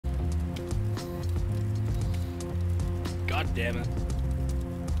God damn it.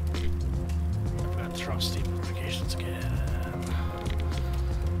 I've got to trust Steam notifications again.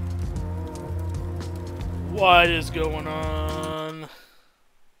 What is going on?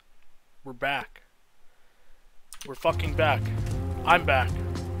 We're back. We're fucking back. I'm back.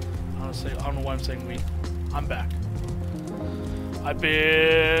 Honestly, I don't know why I'm saying we. I'm back. I've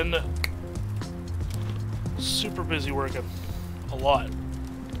been super busy working. A lot.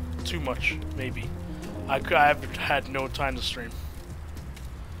 Too much, maybe. I've had no time to stream.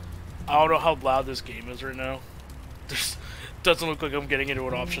 I don't know how loud this game is right now. There's doesn't look like I'm getting into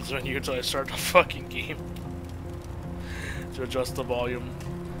an options menu until I start the fucking game to adjust the volume.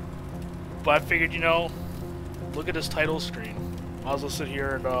 But I figured, you know, look at this title screen. I'll just sit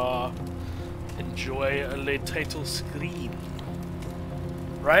here and enjoy the title screen.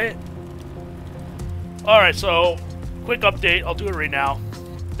 Right? Alright, so quick update. I'll do it right now.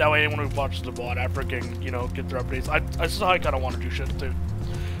 That way anyone who watches the VOD after can, you know, get their updates. This is how I kind of want to do shit too.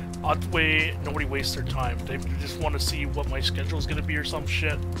 That way nobody wastes their time. They just want to see what my schedule is going to be or some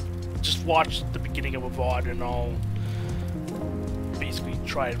shit. Just watch the beginning of a VOD and I'll basically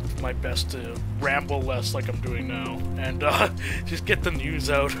try my best to ramble less like I'm doing now. And just get the news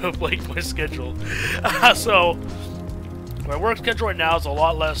out of like my schedule. So my work schedule right now is a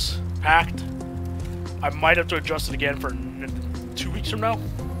lot less packed. I might have to adjust it again for 2 weeks from now.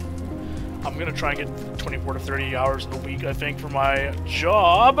 I'm gonna try and get 24 to 30 hours a week, I think, for my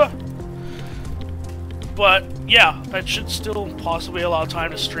job. But yeah, that should still possibly allow time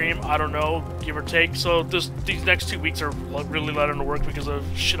to stream. I don't know, give or take. So these next 2 weeks are really letting to work because of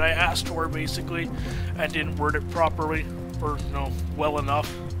shit I asked for, basically, and didn't word it properly or well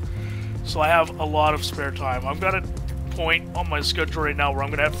enough. So I have a lot of spare time. I've got a point on my schedule right now where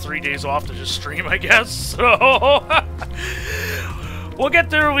I'm gonna have 3 days off to just stream, I guess. So we'll get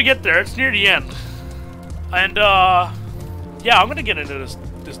there when we get there. It's near the end. And yeah, I'm gonna get into this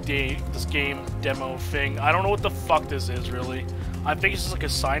game demo thing. I don't know what the fuck this is really. I think it's just like a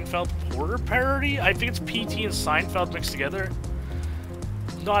Seinfeld Porter parody. I think it's PT and Seinfeld mixed together.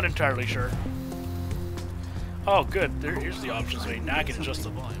 Not entirely sure. Oh good, here's the options. Wait, now I can adjust the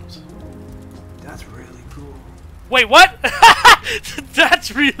volumes. That's really cool. Wait, what?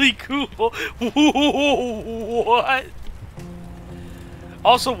 That's really cool. What?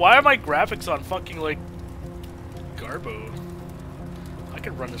 Also, why are my graphics on fucking, like, Garbo? I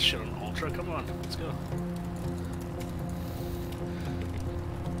could run this shit on Ultra. Come on, let's go.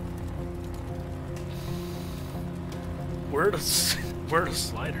 Where are the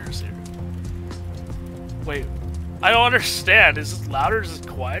sliders here? Wait, I don't understand. Is this louder? Is this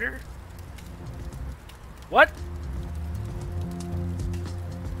quieter? What?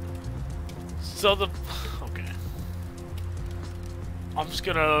 So okay. I'm just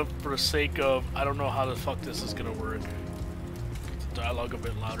gonna, for the sake of, I don't know how the fuck this is gonna work. The dialogue a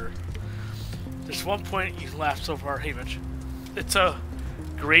bit louder. There's one point you laughed so far. Hey, Mitch. It's a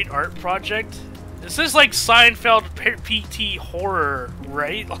great art project. This is like Seinfeld PT horror,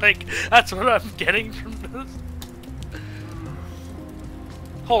 right? Like, that's what I'm getting from this.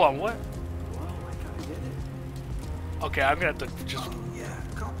 Hold on, what? Well, I gotta get it. Okay, I'm gonna have to just... Oh, yeah,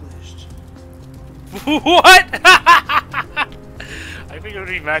 accomplished. What? I think I'm gonna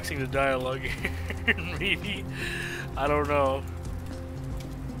be maxing the dialogue here, maybe. I don't know.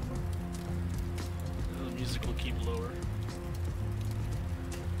 The music will keep lower.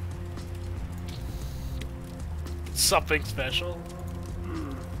 Something special?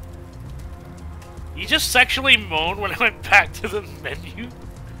 You just sexually moaned when I went back to the menu?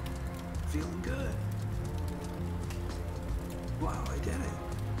 Feeling good. Wow, I did it.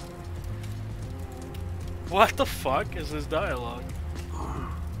 What the fuck is this dialogue?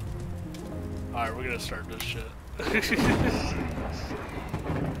 Alright, we're gonna start this shit.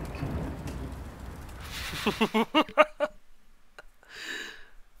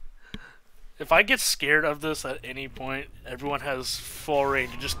 If I get scared of this at any point, everyone has full reign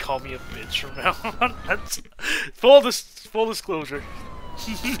to just call me a bitch from now on. That's full disclosure.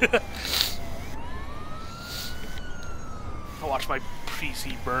 I watch my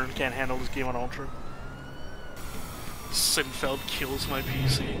PC burn. Can't handle this game on Ultra. Sinfeld kills my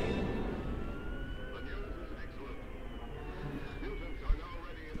PC.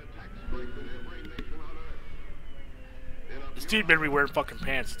 This dude made me wear fucking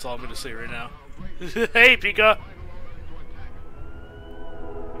pants, that's all I'm gonna say right now. Hey, Pika!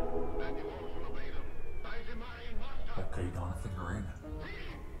 Okay, Donna, finger in.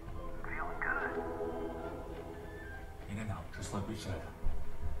 Feeling good. In and out, just like we said.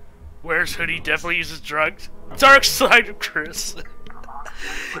 Where's Hoodie? Definitely uses drugs. Dark side of Chris.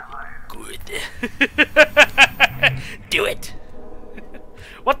 Good. Do it.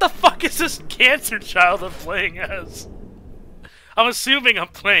 is this cancer child I'm playing as? I'm assuming I'm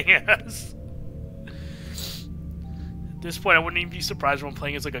playing as. At this point, I wouldn't even be surprised when I'm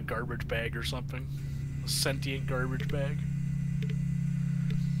playing as like a garbage bag or something. A sentient garbage bag.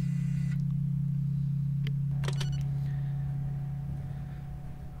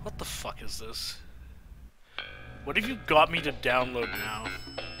 What the fuck is this? What have you got me to download now?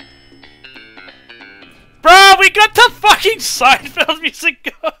 Bro, we got the fucking Seinfeld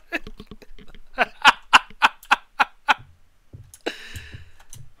music going!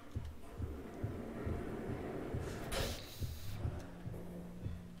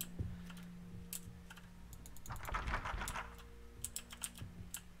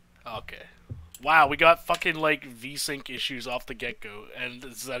 Okay. Wow, we got fucking like V-Sync issues off the get-go, and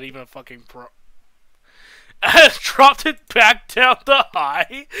is that even a fucking pro? Dropped it back down to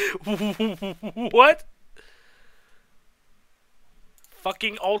high? What?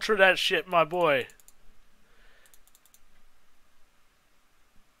 Fucking ultra that shit, my boy.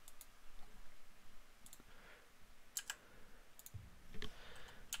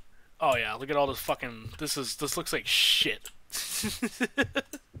 Oh yeah, look at all this fucking... This looks like shit.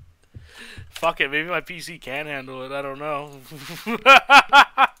 Fuck it, maybe my PC can handle it, I don't know.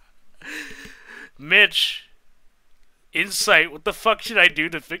 Mitch, insight, what the fuck should I do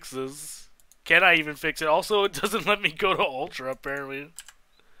to fix this? Can I even fix it? Also, it doesn't let me go to Ultra, apparently.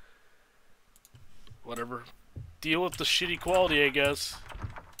 Whatever. Deal with the shitty quality, I guess.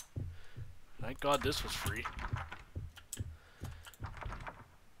 Thank God this was free.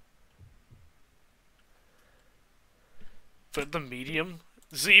 Put the medium?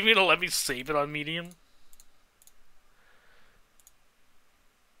 Is it even gonna let me save it on medium?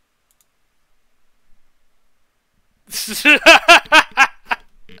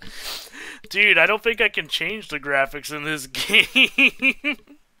 Dude, I don't think I can change the graphics in this game.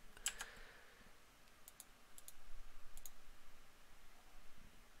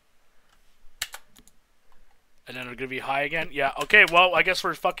 And then they're gonna be high again? Yeah, okay, well, I guess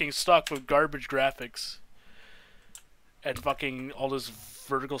we're fucking stuck with garbage graphics. And fucking all those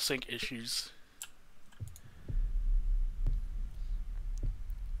vertical sync issues.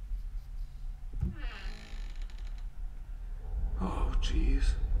 Oh, jeez.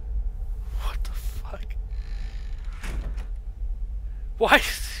 What the fuck? Why?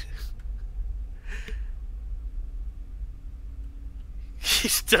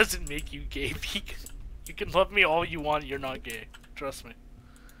 This doesn't make you gay. You can love me all you want, you're not gay. Trust me.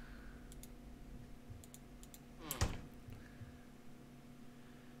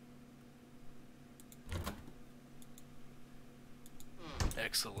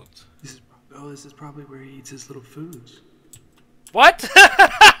 Excellent. This is probably where he eats his little foods. What?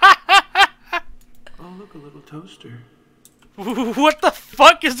 Oh, look, a little toaster. What the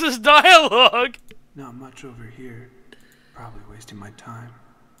fuck is this dialogue? Not much over here. Probably wasting my time.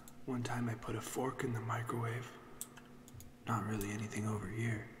 One time I put a fork in the microwave. Not really anything over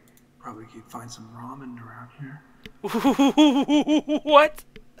here. Probably could find some ramen around here. What?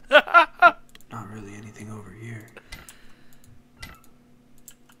 Not really anything over here.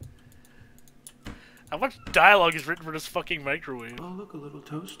 How much dialogue is written for this fucking microwave? Oh, look, a little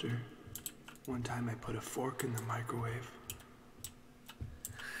toaster. One time I put a fork in the microwave.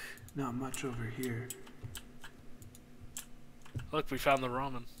 Not much over here. Look, we found the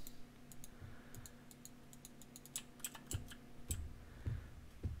ramen.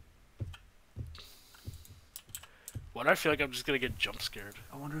 Why do I feel like I'm just gonna get jump scared?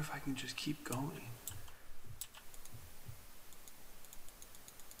 I wonder if I can just keep going.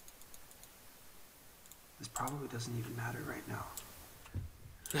 This probably doesn't even matter right now.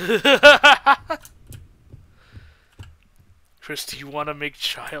 Chris, do you want to make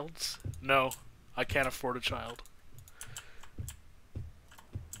childs? No, I can't afford a child.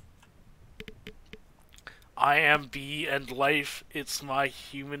 I am bee and life, it's my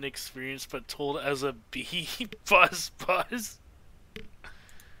human experience, but told as a bee. Buzz, buzz.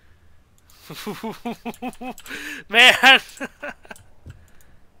 Man!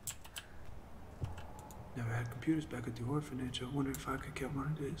 Never had computers back at the orphanage. I wonder if I could get one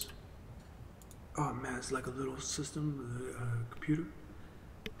of these. Oh man, it's like a little system with a computer.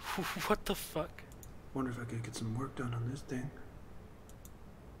 What the fuck? Wonder if I could get some work done on this thing.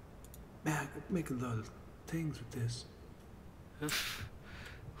 Man, I could make a lot of things with this.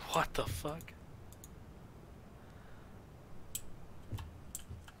 What the fuck?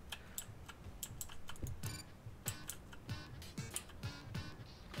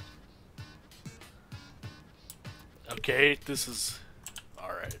 Okay, this is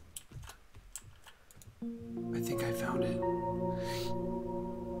alright. I think I found it.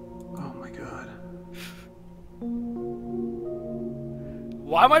 Oh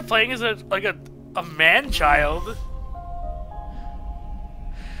Why am I playing as like a man-child?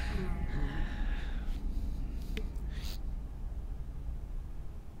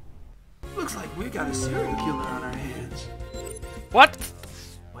 Looks like we got a serial killer on our hands. What?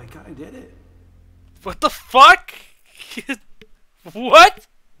 White guy did it. What the fuck? What?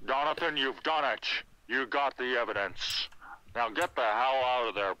 Jonathan, you've done it. You got the evidence. Now get the hell out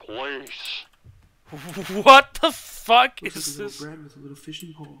of there, please. What the fuck Looks is like a this? little bread with a little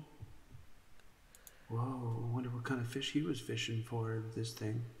fishing pole. Whoa, I wonder what kind of fish he was fishing for this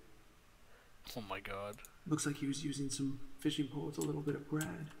thing. Oh my god. Looks like he was using some fishing pole with a little bit of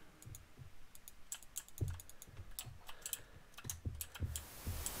bread.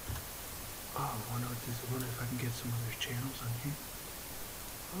 Oh, I wonder if I can get some other channels on here.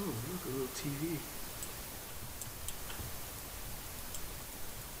 Oh, look, a little TV.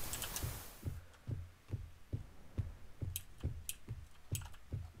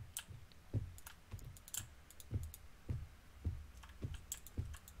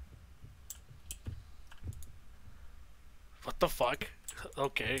 What the fuck?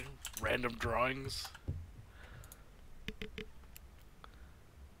 Okay, random drawings.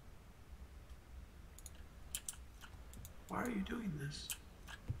 Why are you doing this?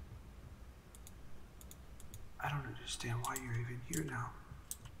 I don't understand why you're even here now.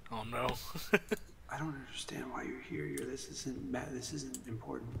 Oh no. I don't understand why you're here. This isn't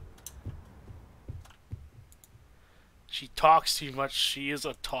important. She talks too much. She is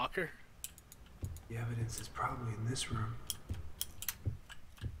a talker. The evidence is probably in this room.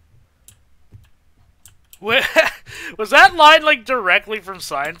 Wait, was that line like directly from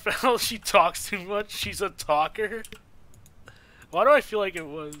Seinfeld? She talks too much. She's a talker. Why do I feel like it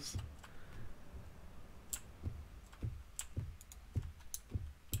was?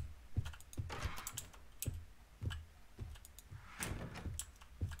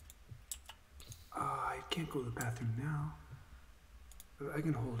 I can't go to the bathroom now. But I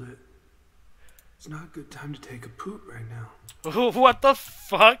can hold it. It's not a good time to take a poop right now. What the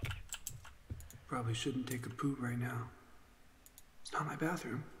fuck? Probably shouldn't take a poop right now. It's not my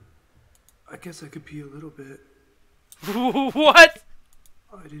bathroom. I guess I could pee a little bit. What?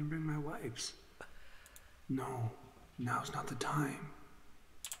 Oh, I didn't bring my wipes. No, now's not the time.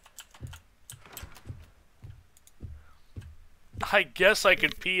 I guess I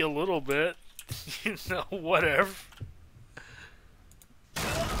could pee a little bit. You know, whatever.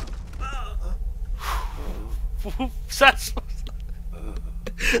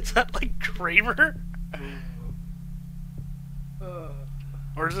 Is that like Kramer?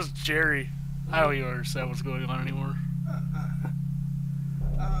 Or is this Jerry? I don't even understand what's going on anymore.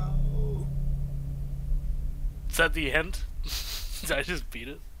 Is that the end? Did I just beat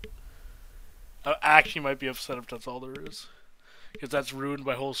it? I actually might be upset if that's all there is. Because that's ruined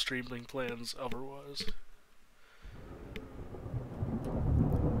my whole streaming plans otherwise.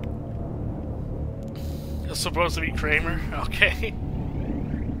 It's supposed to be Kramer? Okay.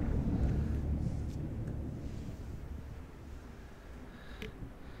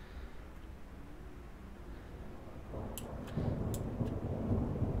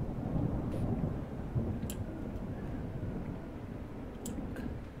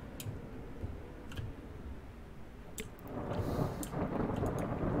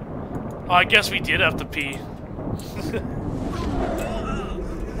 Oh, I guess we did have to pee.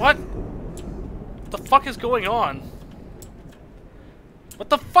 What? What the fuck is going on? What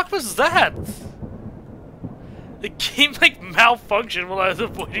the fuck was that? The game like malfunctioned while I was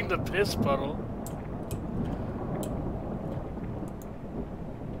avoiding the piss puddle.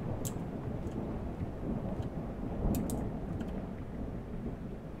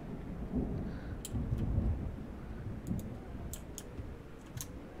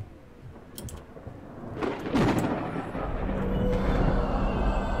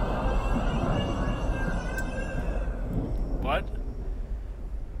 What?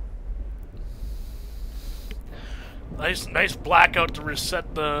 Nice blackout to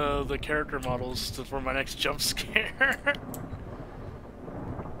reset the character models for my next jump scare.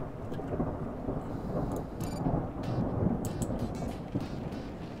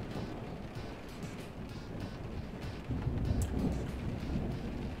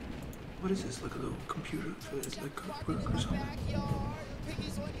 What is this? Like a little computer? It's like a book or something.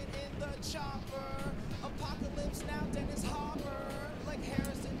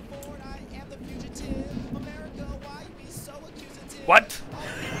 What?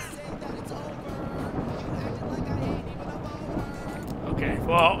 Okay,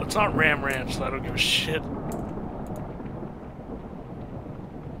 well, it's not Ram Ranch, so I don't give a shit.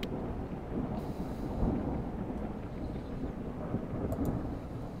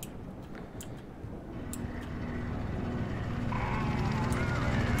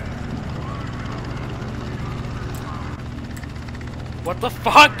 What the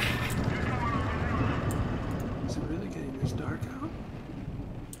fuck? Is it really getting this dark out?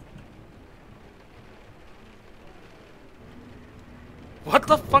 What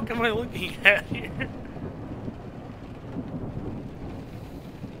the fuck am I looking at here?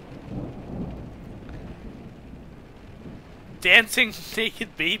 Dancing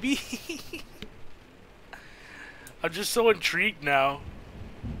naked baby? I'm just so intrigued now.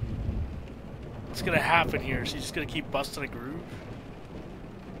 What's gonna happen here? She's just gonna keep busting a groove?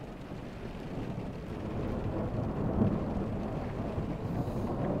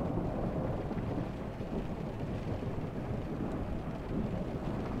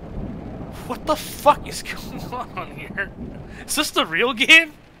 What the fuck is going on here? Is this the real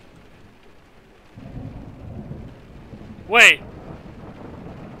game? Wait.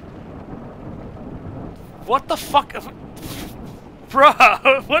 What the fuck?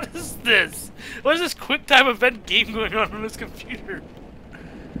 Bruh, what is this? What is this quick time event game going on this computer?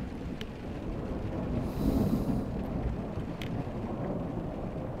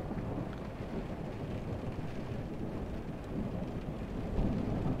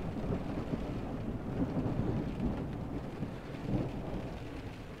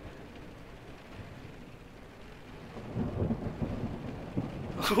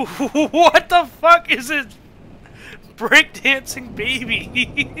 What the fuck is it? Breakdancing baby.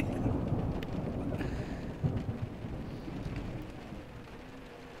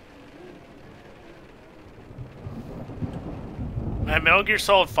 Man, Metal Gear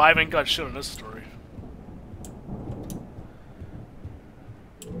Solid 5 ain't got shit on this story.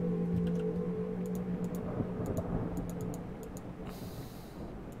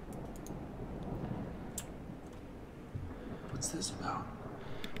 What's this about?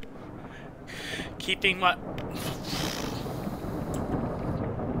 Keeping my...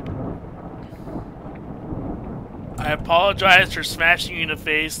 I apologize for smashing you in the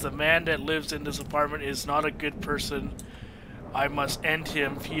face. The man that lives in this apartment is not a good person. I must end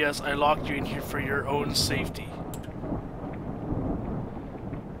him. P.S. I locked you in here for your own safety. Oh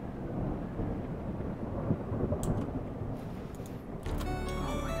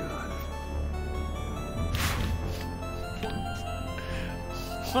my god.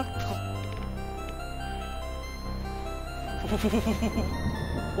 What the...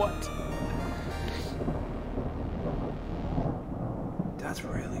 What? That's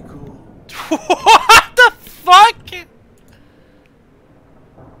really cool. What the fuck?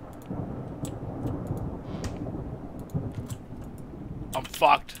 I'm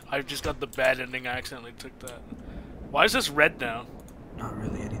fucked. I just got the bad ending. I accidentally took that. Why is this red now? Not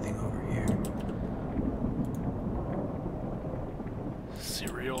really anything over here.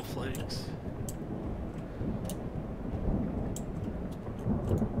 Cereal flakes.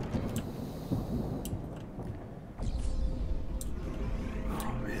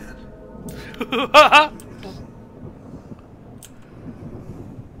 Oh man.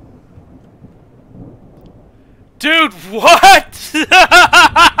 Dude, what?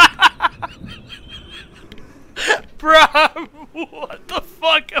 Bruh, what the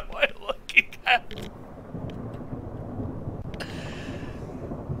fuck am I looking at?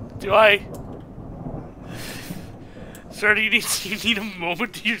 Do I... Sir, you need a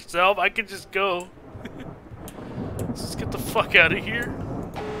moment to yourself? I can just go. Let's just get the fuck out of here.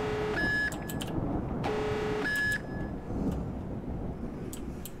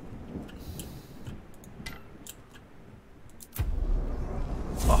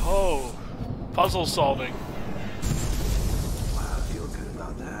 Oh, puzzle solving. Wow, I feel good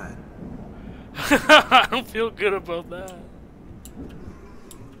about that. I don't feel good about that.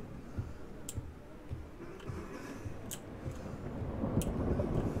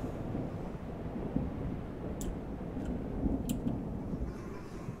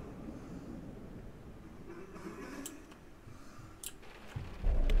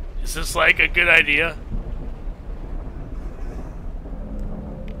 Is this like a good idea?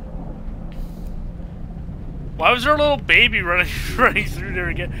 Why was there a little baby running through there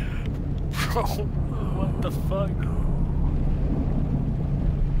again? Bro, what the fuck?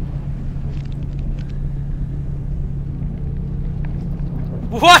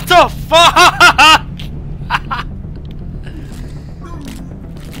 What the fuck?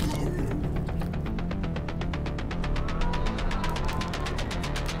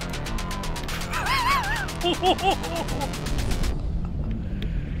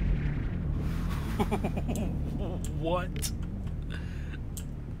 What?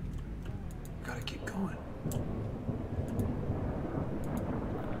 Gotta keep going.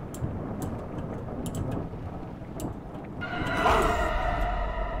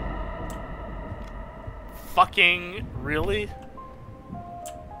 Fucking really?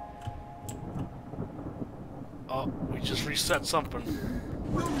 reset something.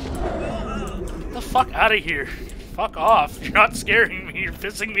 Get the fuck out of here. Fuck off. You're not scaring me. You're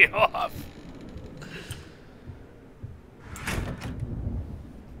pissing me off.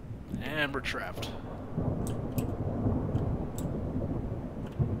 And we're trapped.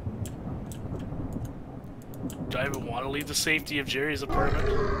 Do I even want to leave the safety of Jerry's apartment?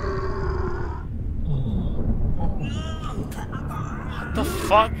 What the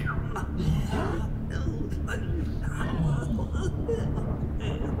fuck?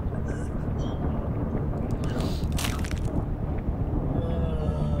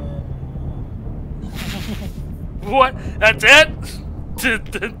 What? That's it?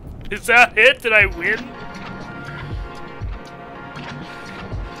 Is that it? Did I win?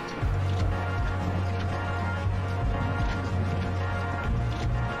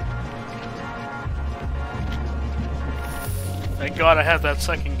 Thank God I had that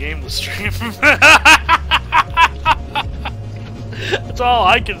second game to stream. That's all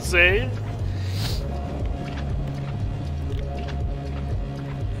I can say.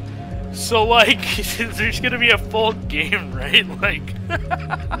 So, like, there's gonna be a full game, right? Like...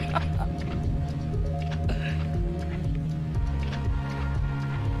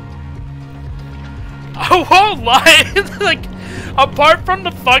 I won't lie! Like, apart from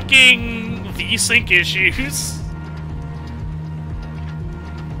the fucking VSync issues...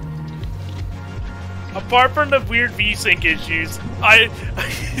 Apart from the weird VSync issues,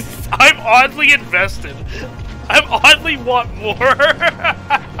 I'm oddly invested. I oddly want more.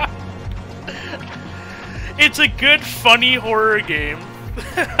 It's a good, funny horror game.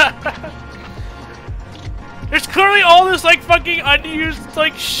 There's clearly all this like fucking unused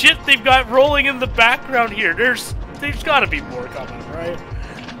like shit they've got rolling in the background here. There's got to be more coming, right?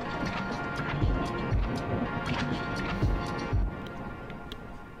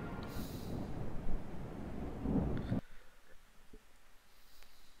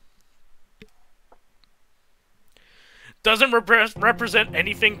 Doesn't represent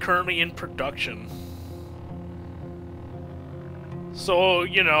anything currently in production. So,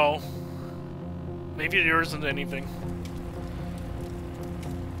 you know, maybe there isn't anything.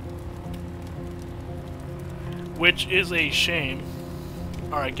 Which is a shame.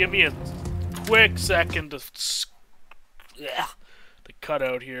 Alright, give me a quick second to cut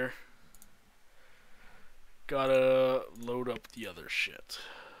out here. Gotta load up the other shit.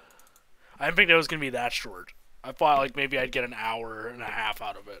 I didn't think that was gonna be that short. I thought like maybe I'd get an hour and a half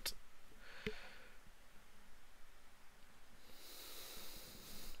out of it.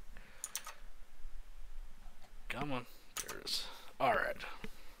 Come on. There it is. Alright.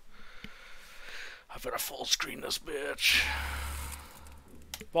 I better full screen this bitch.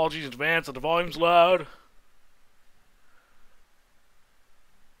 Apologies in advance that the volume's loud.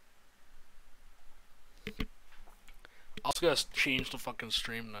 I also gotta change the fucking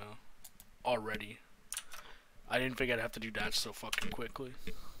stream now. Already. I didn't think I'd have to do that so fucking quickly.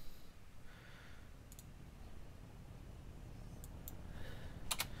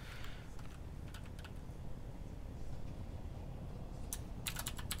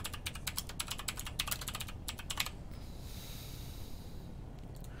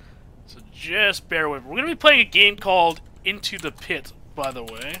 So just bear with me. We're gonna be playing a game called Into the Pit, by the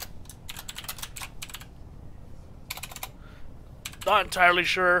way. Not entirely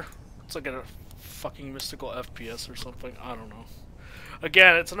sure. It's like a fucking mystical FPS or something. I don't know.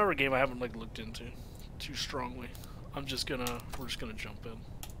 Again, it's another game I haven't like looked into too strongly. We're just gonna jump in.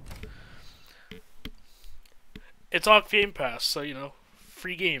 It's on Game Pass, so you know,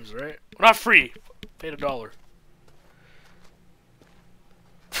 free games, right? Well, not free. Paid $1.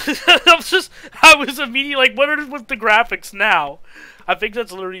 I was immediately like, what are with the graphics now? I think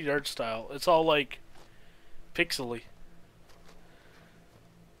that's literally the art style. It's all like pixely.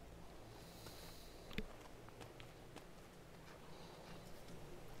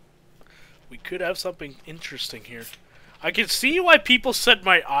 We could have something interesting here. I can see why people said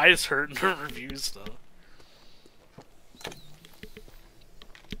my eyes hurt in their reviews, though.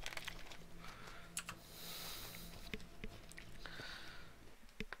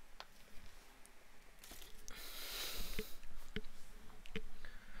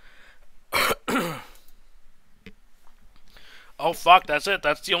 Oh, fuck, that's it.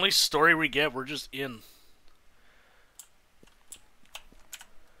 That's the only story we get. We're just in.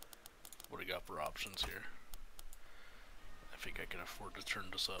 What do we got for options here? I think I can afford to turn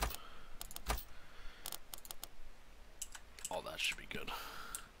this up. Oh, that should be good.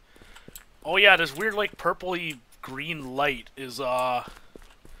 Oh, yeah, this weird, like, purpley green light is, I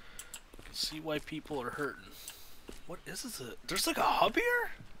can see why people are hurting. What is this? There's, like, a hub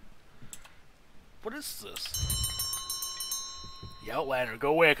here? What is this? The Outlander, go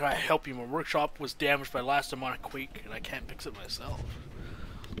away, can I help you? My workshop was damaged by last demonic quake, and I can't fix it myself.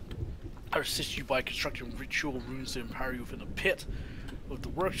 I assist you by constructing ritual runes to empower you within the pit with the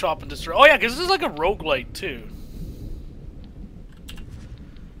workshop and destroy. Oh yeah, because this is like a roguelite too.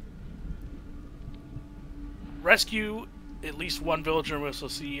 Rescue at least one villager and we'll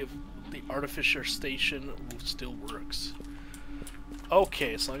see if the artificer station still works.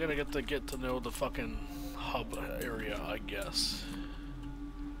 Okay, so I'm gonna get to know the fucking hub area, I guess.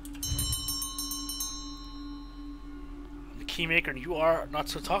 The Keymaker, you are not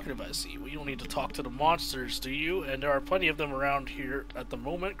so talkative, I see. Well, you don't need to talk to the monsters, do you? And there are plenty of them around here at the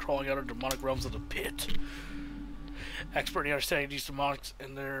moment, crawling out of demonic realms of the pit. Expert in understanding these demonics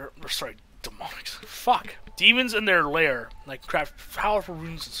and their... sorry, demonics. Fuck! Demons in their lair. Like, craft powerful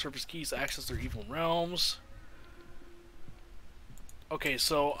runes and surface keys to access their evil realms. Okay,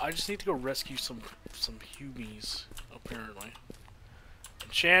 so I just need to go rescue some humies, apparently.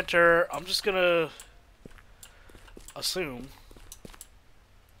 Enchanter, I'm just gonna assume.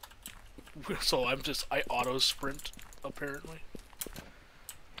 So I auto sprint, apparently.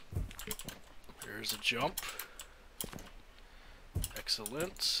 There's a jump.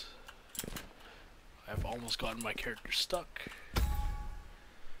 Excellent. I've almost gotten my character stuck. I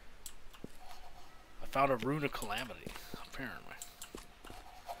found a rune of calamity, apparently.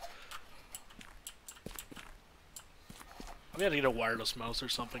 I'm gonna get a wireless mouse or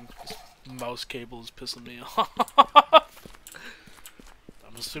something. This mouse cable is pissing me off.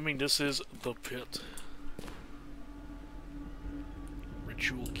 I'm assuming this is the pit.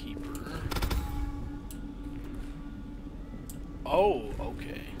 Ritual Keeper. Oh,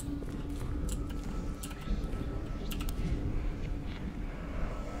 okay.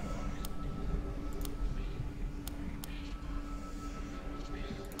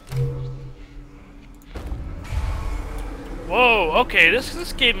 Whoa, okay,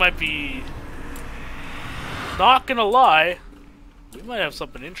 this game might be... Not gonna lie, we might have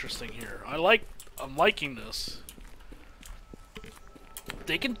something interesting here. I'm liking this.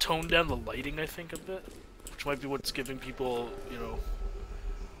 They can tone down the lighting, I think, a bit. Which might be what's giving people, you know...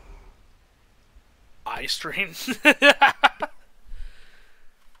 eye strain.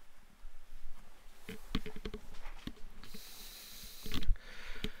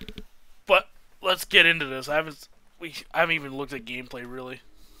 But, let's get into this. I haven't even looked at gameplay, really.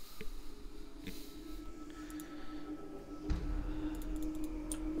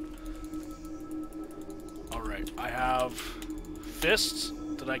 Alright, I have fists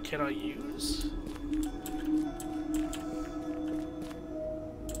that I cannot use.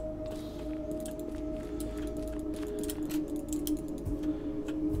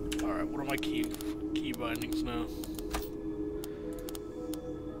 Alright, what are my key bindings now?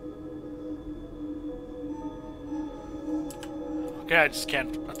 Okay, I just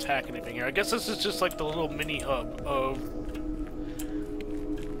can't attack anything here. I guess this is just like the little mini hub of...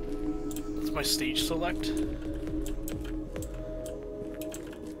 What's my stage select?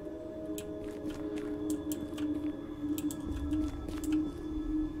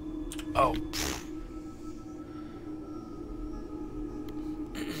 Oh.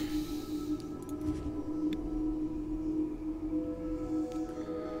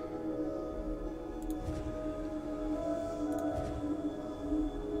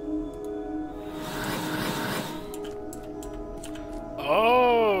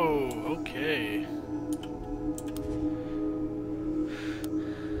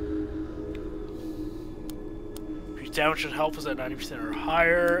 Damage and health is at 90% or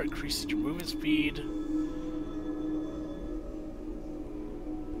higher. Increases your movement speed. I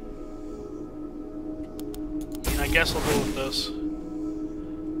mean, I guess I'll go with this.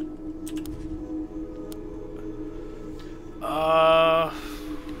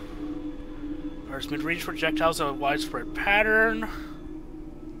 Fires mid-range projectiles in a widespread pattern.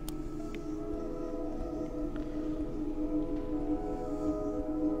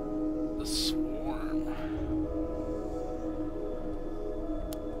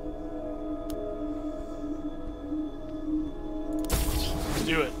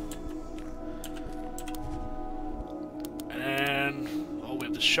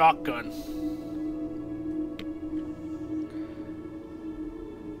 Shotgun.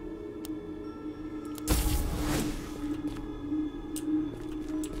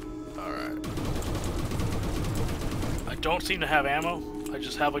 Alright. I don't seem to have ammo. I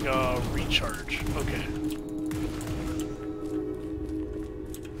just have like a recharge. Okay.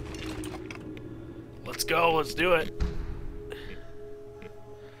 Let's go. Let's do it.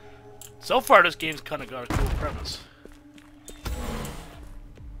 So far, this game's kind of got a cool premise.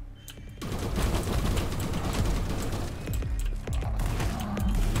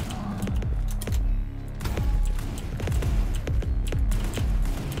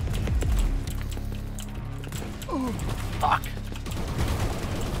 Fuck.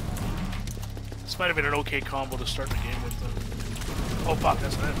 This might have been an okay combo to start the game with, though. Oh, fuck,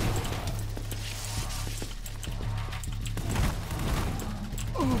 that's an enemy.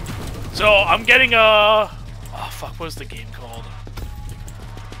 So, I'm getting a... Oh, fuck, what is the game called?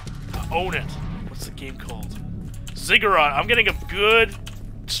 Own It. What's the game called? Ziggurat. I'm getting a good,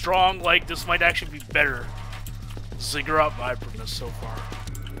 strong, like, this might actually be better Ziggurat vibe from this so far.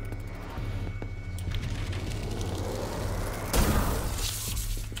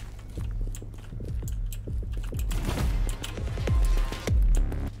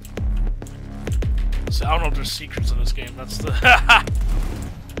 So, I don't know if there's secrets in this game. That's the... I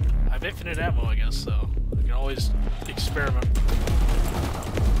have infinite ammo, I guess, so I can always experiment.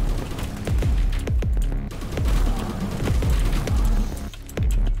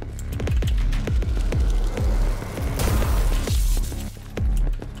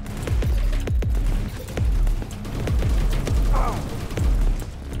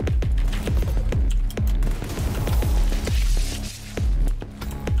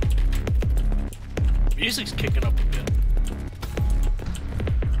 Music's kicking up a bit.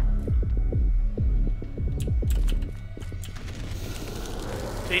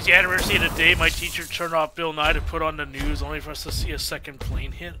 Today's the anniversary of the day my teacher turned off Bill Nye to put on the news only for us to see a second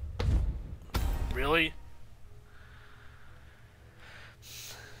plane hit. Really?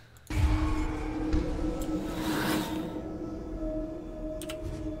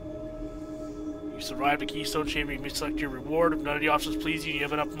 You survived the Keystone Chamber, you may select your reward. If none of the options please you and you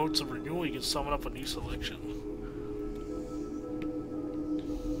have enough motes of renewal, you can summon up a new selection.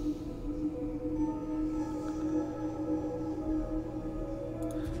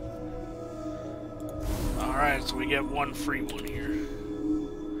 Alright, so we get one free one here.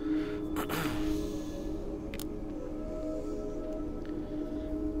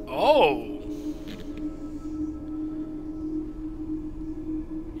 Oh!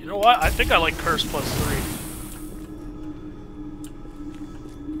 You know what? I think I like Curse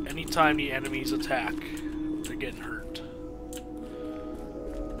 +3. Anytime the enemies attack, they're getting hurt.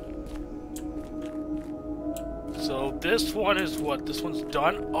 So this one is what? This one's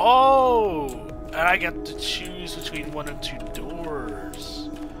done? Oh! And I get to choose between 1 and 2 doors.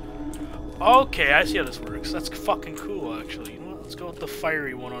 Okay, I see how this works. That's fucking cool, actually. You know what? Let's go with the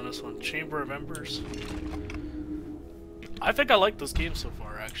fiery one on this one. Chamber of Embers. I think I like this game so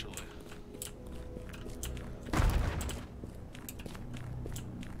far, actually.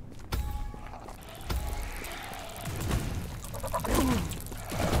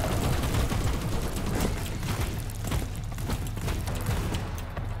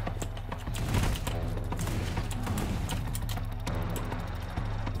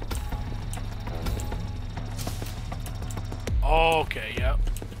 Okay, yep.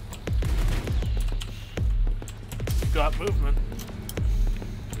 Got movement.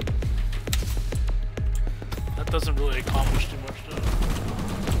 That doesn't really accomplish too much, though.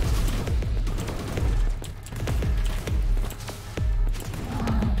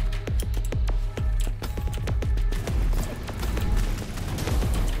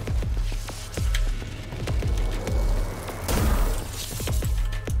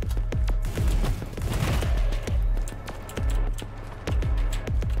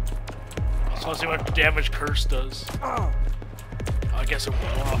 Let's see what damage Curse does. Oh, I guess it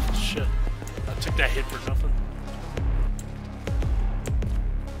went off. Shit. I took that hit for nothing.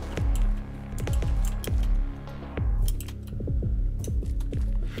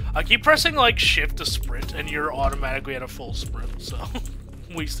 I keep pressing like shift to sprint and you're automatically at a full sprint, so I'm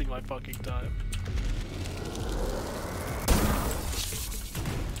wasting my fucking time.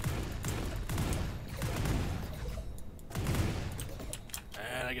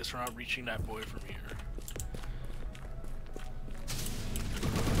 I guess we're not reaching that boy from here.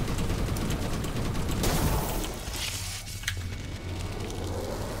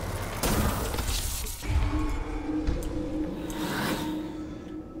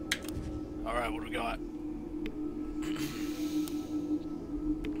 Alright, what do we got?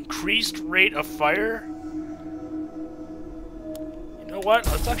 Increased rate of fire? You know what?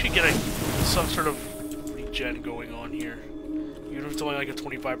 Let's actually get some sort of regen going on here. Even if it's only like a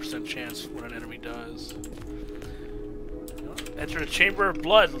 25% chance when an enemy does. You know, enter the Chamber of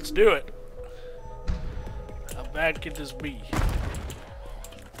Blood. Let's do it. How bad could this be?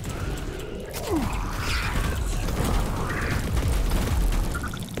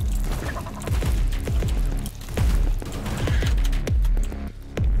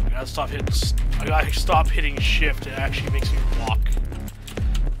 I gotta stop hitting shift. It actually makes me walk.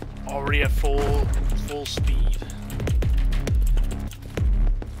 Already at full speed.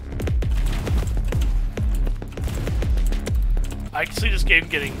 I can see this game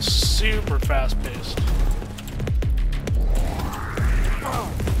getting super fast-paced.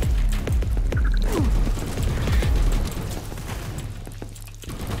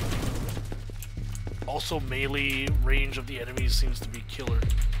 Also, melee range of the enemies seems to be killer.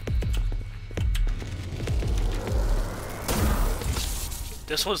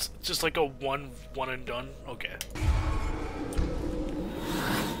 This was just like a one and done. Okay.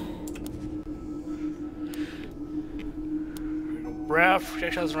 Breath,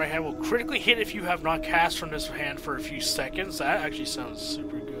 projectiles in the right hand will critically hit if you have not cast from this hand for a few seconds. That actually sounds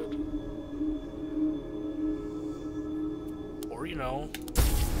super good. Or, you know,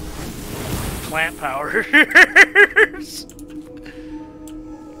 plant powers.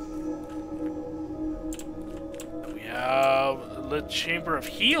 We have the Chamber of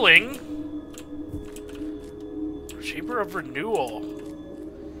Healing. Chamber of Renewal.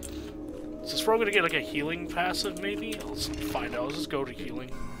 Is this where I'm gonna get like a healing passive, maybe? Let's find out. Let's just go to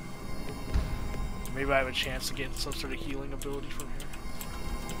healing. Maybe I have a chance to get some sort of healing ability from here.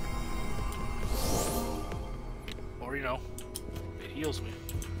 Or, you know, it heals me.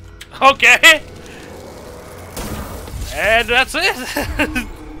 Okay! And that's it!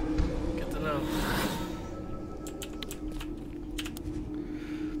 Good to know.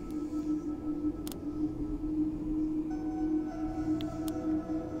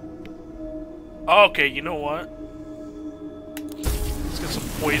 Okay, you know what? Let's get some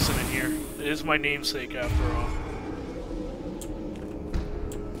poison in here. It is my namesake after all.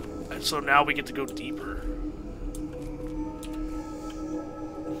 And so now we get to go deeper.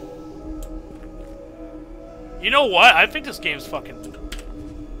 You know what? I think this game's fucking...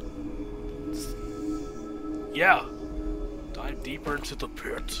 Yeah. Dive deeper into the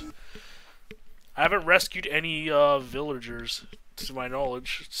pit. I haven't rescued any villagers, to my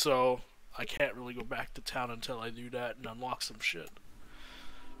knowledge, so... I can't really go back to town until I do that and unlock some shit.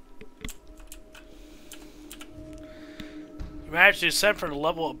 You managed to ascend from the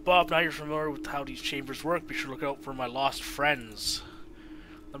level above. Now you're familiar with how these chambers work. Be sure to look out for my lost friends.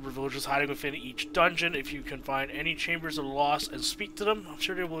 Number of villagers hiding within each dungeon. If you can find any chambers of the lost and speak to them, I'm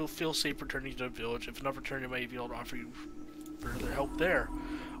sure they will feel safe returning to the village. If not returning, they may be able to offer you further help there.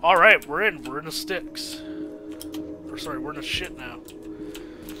 Alright, we're in the sticks. Or sorry, we're in the shit now.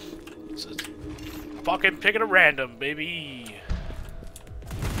 Fucking pick it at random, baby.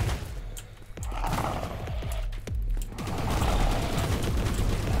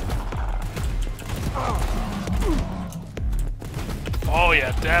 Oh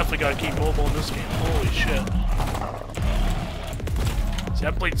yeah, definitely gotta keep mobile in this game. Holy shit. See,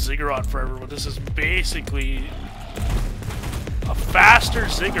 I played Ziggurat forever, but this is basically a faster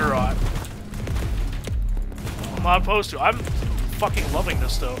Ziggurat. I'm not opposed to. I'm fucking loving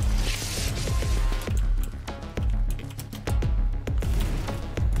this though.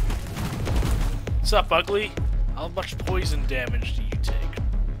 What's up, Ugly? How much poison damage do you take?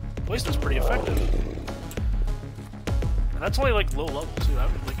 Poison's pretty effective. And that's only like low level too. I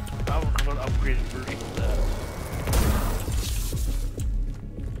don't have an upgraded version of that.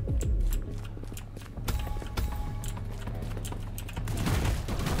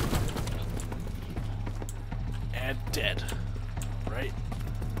 And dead. Right?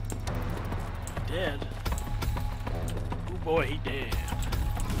 Dead. Oh boy, he dead.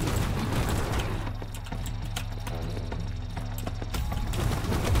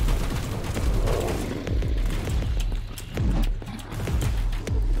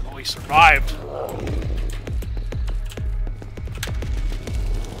 Survived.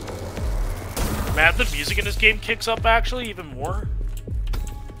 Man, the music in this game kicks up actually even more.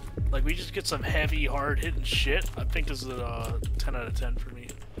 Like, we just get some heavy, hard-hitting shit. I think this is a 10 out of 10 for me.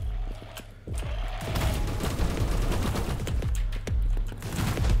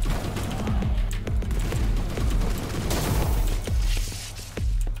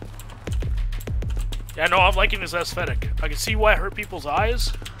 Yeah, no, I'm liking this aesthetic. I can see why it hurt people's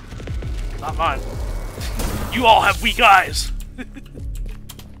eyes. Not mine. You all have weak eyes!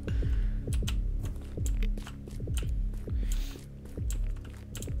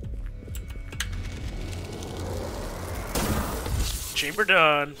 Chamber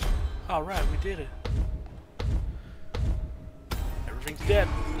done. Alright, we did it. Everything's dead.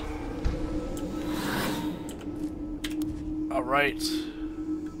 Alright.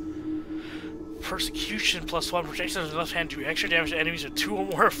 Persecution +1 protection on the left hand, do extra damage to enemies with 2 or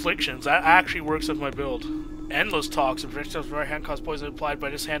more afflictions. That actually works with my build. Endless talks and projectiles with the right hand cause poison applied by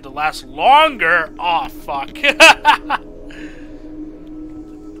this hand to last longer. Aw, oh, fuck.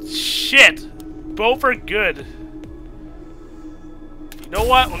 Shit. Both are good. You know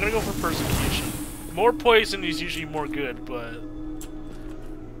what? I'm gonna go for persecution. More poison is usually more good, but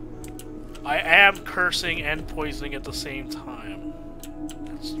I am cursing and poisoning at the same time.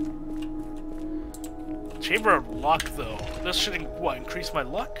 That's... Chamber of Luck, though. This should, what, increase my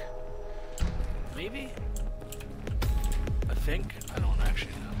luck? Maybe? I think? I don't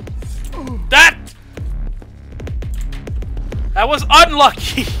actually know. That was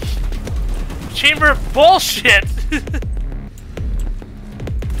unlucky! Chamber of bullshit!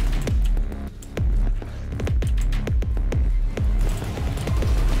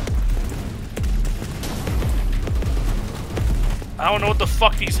 I don't know what the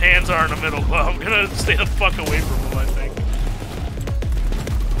fuck these hands are in the middle, but I'm gonna stay the fuck away from them, I think.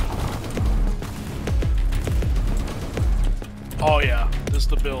 Oh yeah, this is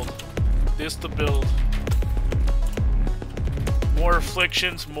the build. This the build. More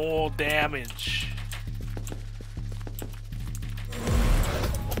afflictions, more damage.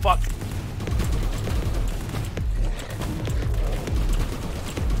 Oh, fuck.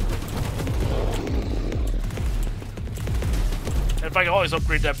 And if I can always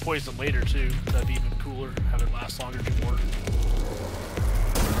upgrade that poison later too, that'd be even cooler. Have it last longer, do more.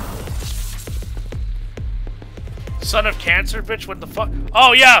 Son of Cancer, bitch, what the fuck?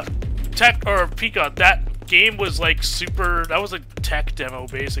 Oh yeah! Tech, or Pika, that game was like super, that was a tech demo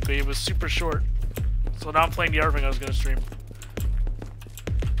basically. It was super short. So now I'm playing the other thing I was gonna stream.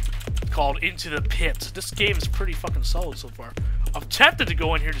 Called Into the Pit. This game is pretty fucking solid so far. I'm tempted to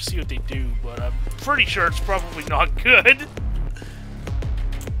go in here to see what they do, but I'm pretty sure it's probably not good.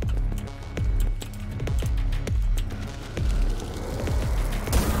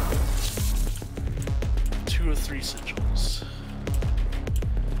 Two or three sigils.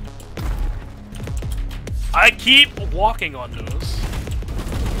 I keep walking on those.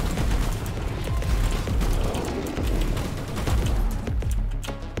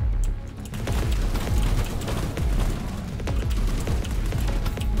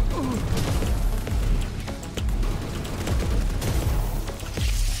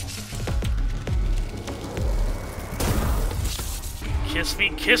 Kiss me,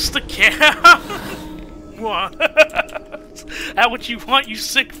 kiss the cow. What? That what you want, you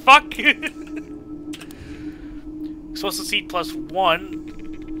sick fuck? Supposed to see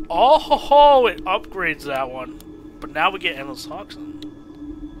 +1. Oh, it upgrades that one. But now we get endless toxin.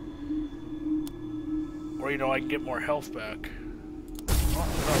 Or, you know, I can get more health back. Oh,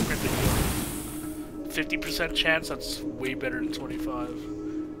 50% chance, that's way better than 25.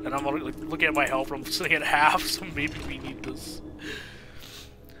 And I'm looking at my health, I'm sitting at half, so maybe we need this.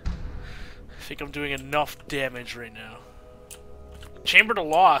 I think I'm doing enough damage right now. Chamber to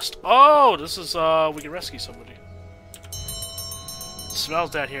Lost. Oh, this is, we can rescue somebody. Smells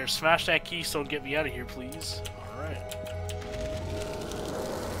down here. Smash that keystone, get me out of here, please. Alright.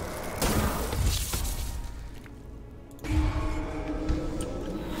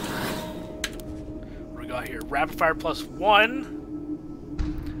 What do we got here? Rapid Fire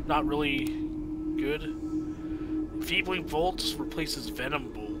 +1. Not really good. Feebling Bolts replaces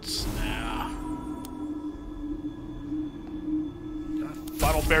Venom Bolts. Nah.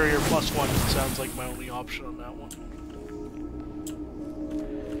 Final Barrier +1 sounds like my only option on that one.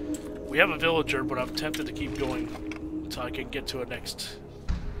 We have a villager, but I'm tempted to keep going until I can get to a next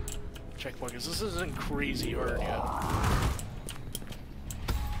checkpoint, because this isn't crazy hard yet.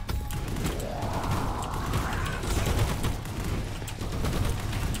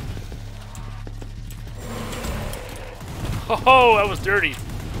 Oh, that was dirty.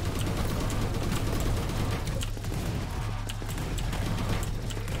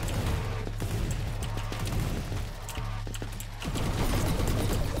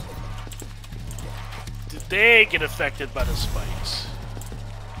 They get affected by the spikes.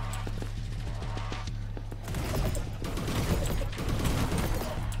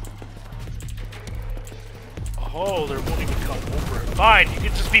 Oh, they won't even come over it. Fine, you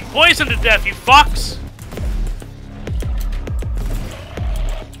can just be poisoned to death, you fucks!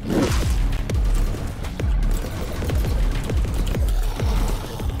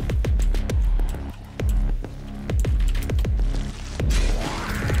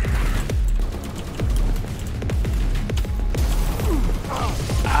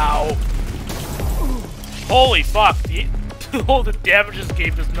 Holy fuck! All the damage this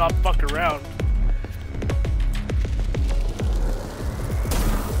game does not fuck around.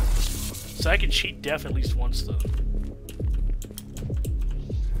 So I can cheat death at least once though.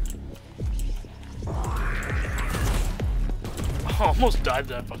 Oh, I almost died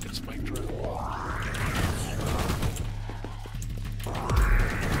to that fucking spike trap.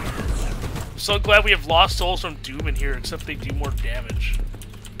 I'm so glad we have Lost Souls from Doom in here, except they do more damage.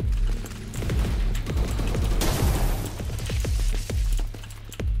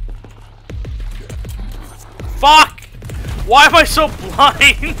 Fuck! Why am I so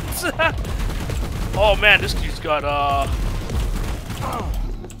blind? Oh man, this dude's got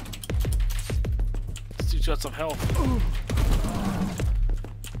this dude's got some health.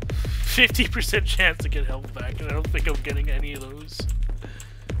 50% chance to get health back, and I don't think I'm getting any of those.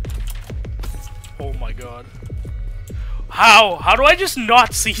 Oh my god. How? How do I just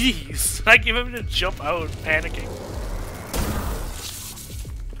not see these? I give him to jump out, panicking.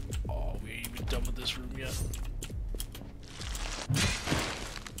 Oh, we ain't even done with this room yet.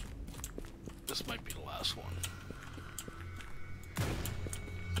 This might be the last one.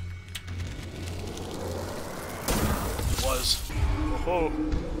 It was. Oh.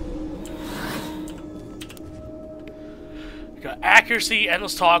 Got accuracy,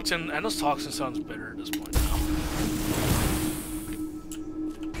 endless toxin. Endless toxin sounds better at this point now.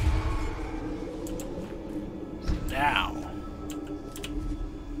 Now,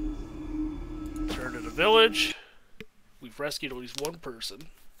 turn to the village. We've rescued at least one person.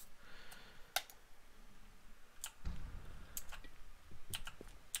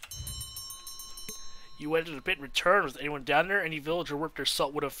 You went to the pit and returned. Was anyone down there? Any villager worth their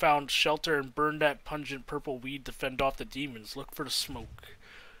salt would have found shelter and burned that pungent purple weed to fend off the demons. Look for the smoke.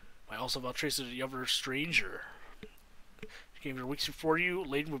 I also found traces of the other stranger. She came here weeks before you,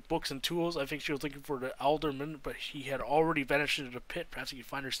 laden with books and tools. I think she was looking for the alderman, but he had already vanished into the pit. Perhaps you can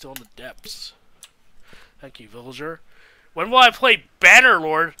find her still in the depths. Thank you, villager. When will I play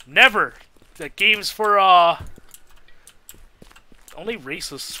Bannerlord? Never. That game's for, only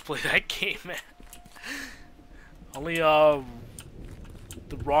racists play that game, man. Only, the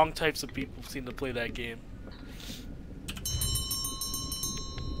wrong types of people seem to play that game.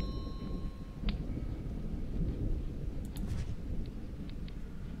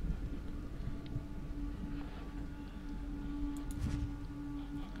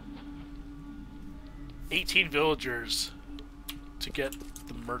 "18 villagers to get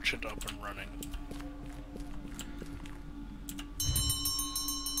the merchant up and running."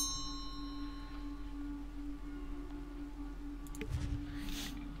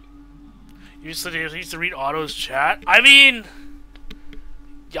 You used to read Otto's chat? I mean,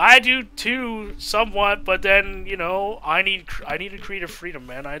 I do too, somewhat, but then, you know, I needed creative freedom,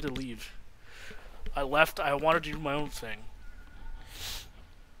 man. I had to leave. I left. I wanted to do my own thing.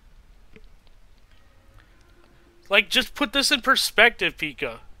 Like, just put this in perspective,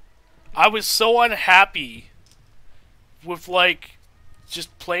 Pika. I was so unhappy with, like,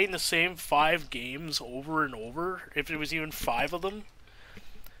 just playing the same 5 games over and over, if there was even 5 of them,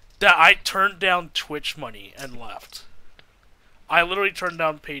 that I turned down Twitch money and left. I literally turned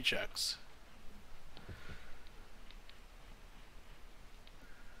down paychecks.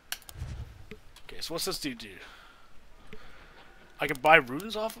 Okay, so what's this dude do? I can buy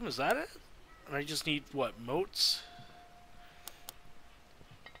runes off him, is that it? And I just need, what, motes?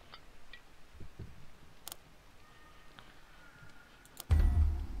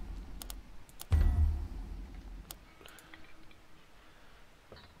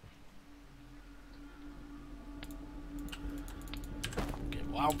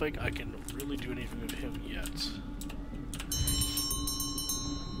 I don't think I can really do anything with him yet.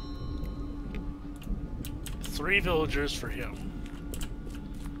 Three villagers for him.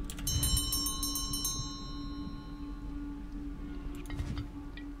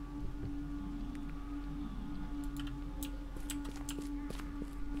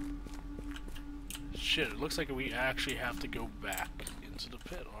 Shit, it looks like we actually have to go back into the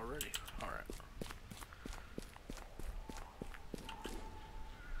pit already. Alright.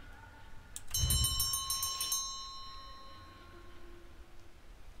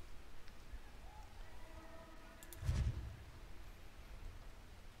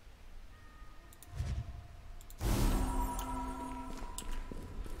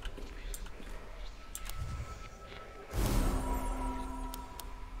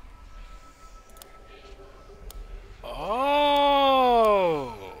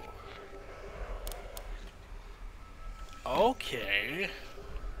 Okay.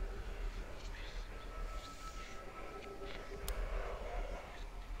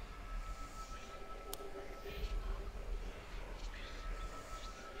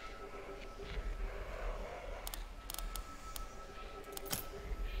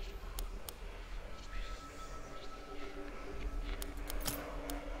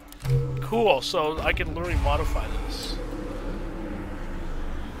 Cool, so I can literally modify this.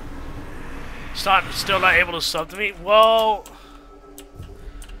 Still not able to sub to me? Well,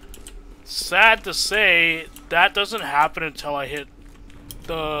 sad to say, that doesn't happen until I hit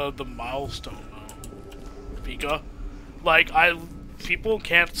the milestone, though. Pika. Like, people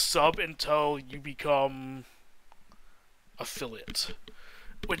can't sub until you become affiliate,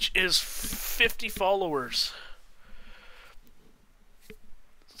 which is 50 followers.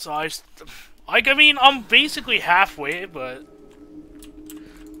 So I mean, I'm basically halfway, but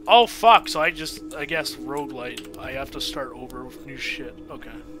oh fuck! So I guess roguelite. I have to start over with new shit.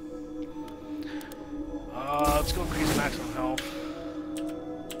 Okay. Let's go increase maximum health.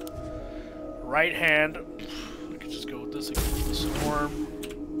 Right hand. I could just go with this again with the storm.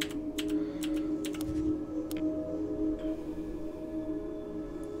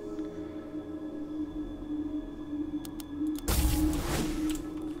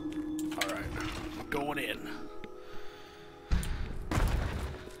 Going in.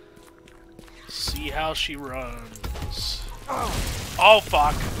 See how she runs. Oh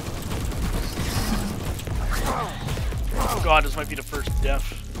fuck. Oh god, this might be the first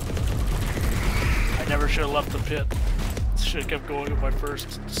death. I never should have left the pit. Should have kept going with my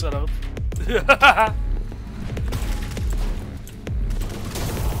first setup. I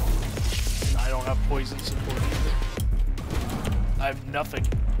don't have poison support either. I have nothing.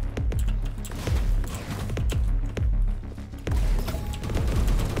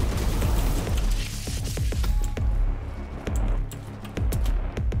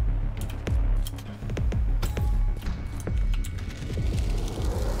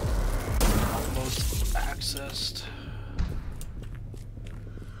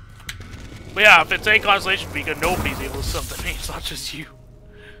 But yeah, if it's a constellation beacon, nobody's able to summon me. It's not just you.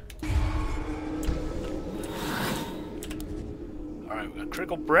 Alright, we got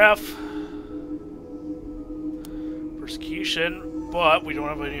critical breath. Persecution, but we don't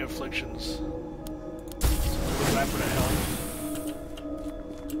have any afflictions. So we'll go back for the health.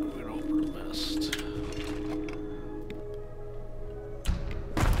 We're gonna hope for the best.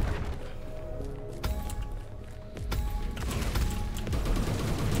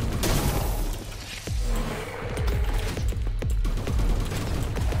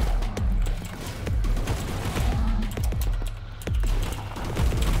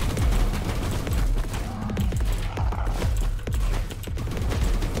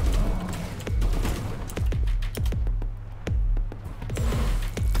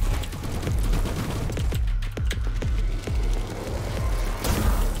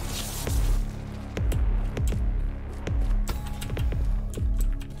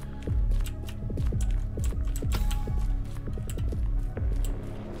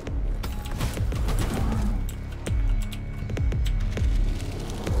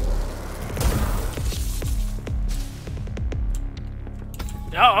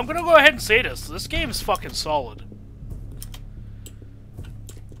 Now, I'm gonna go ahead and say this. This game is fucking solid.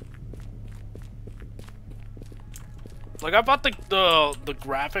 Like, I thought the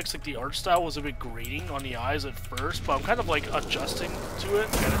graphics, like the art style was a bit grating on the eyes at first, but I'm kind of like adjusting to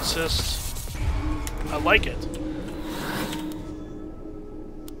it, and it's just... I like it.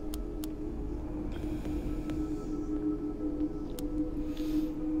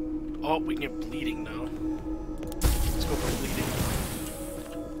 Oh, we can get bleeding now. Let's go for bleeding.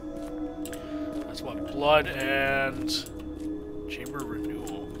 That's what, blood and chamber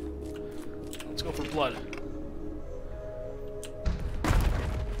renewal. Let's go for blood.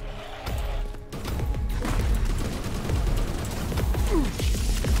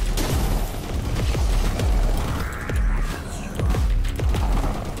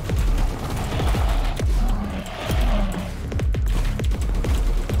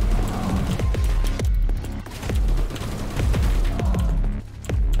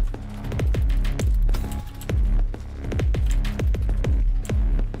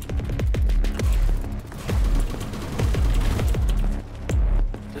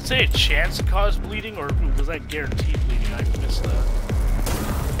 Say a chance to cause bleeding, or was that guaranteed bleeding? I missed that.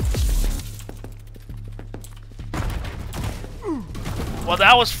 Well,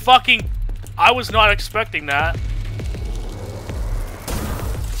 that was fucking... I was not expecting that.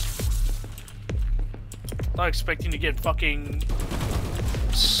 Not expecting to get fucking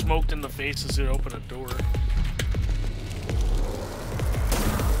smoked in the face as it opened a door.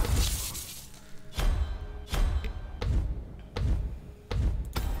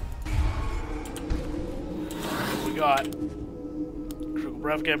 Got critical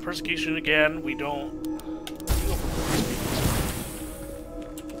breath again, persecution again. We don't.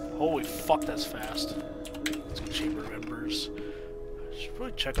 Holy fuck, that's fast. Let's go chamber of embers. I should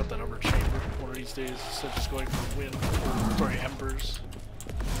probably check out that other chamber one of these days instead of just going for wind or sorry, embers.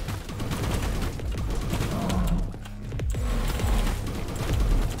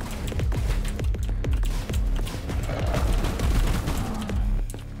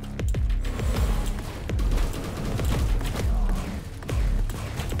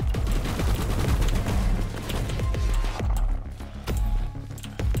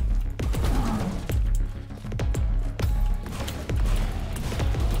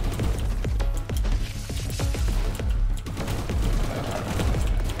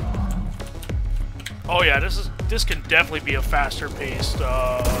 Oh yeah, this can definitely be a faster paced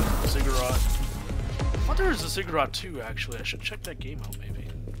Ziggurat. I thought there was a Ziggurat 2 actually. I should check that game out maybe.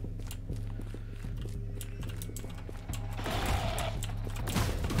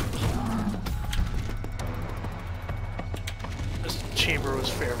 This chamber was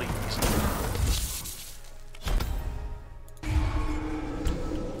fairly easy.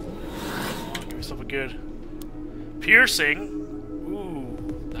 Give me something good. Piercing. Ooh,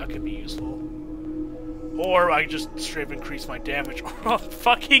 that could be useful. Or I just straight up increase my damage, or I'll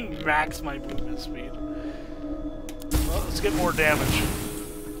fucking max my movement speed. Well, let's get more damage.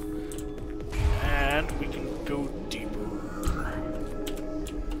 And we can go deeper.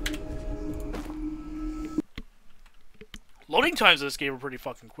 Loading times in this game are pretty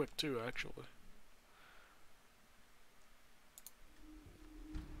fucking quick too, actually.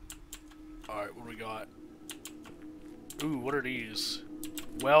 Alright, what do we got? Ooh, what are these?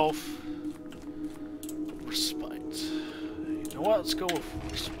 Wealth. Respite. You know what? Let's go with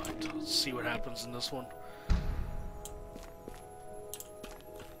respite. Let's see what happens in this one.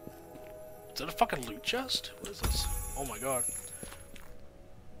 Is that a fucking loot chest? What is this? Oh my god.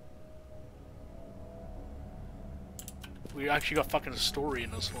 We actually got fucking a story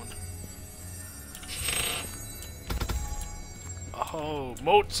in this one. Oh,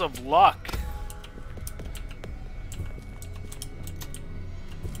 motes of luck.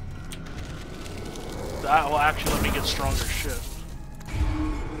 That will actually let me get stronger shit.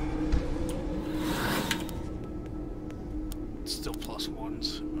 It's still plus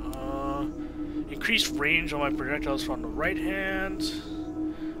ones. Increased range on my projectiles from the right hand.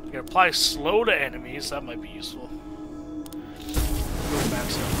 I can apply slow to enemies. That might be useful. Go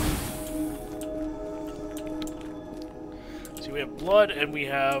max out. See, we have blood and we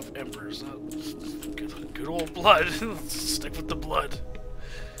have embers. Good old blood. Let's stick with the blood.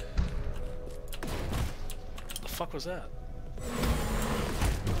 The fuck was that?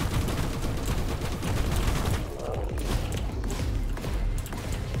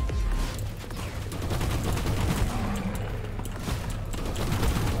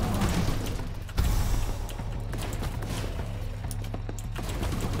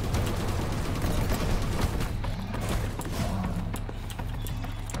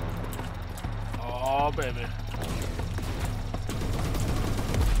 Oh, baby.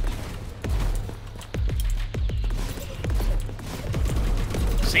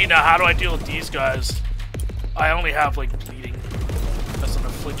 See, now how do I deal with these guys? I only have, like, bleeding. That's an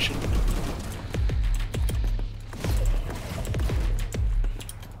affliction.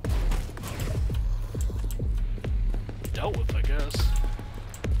 Dealt with, I guess.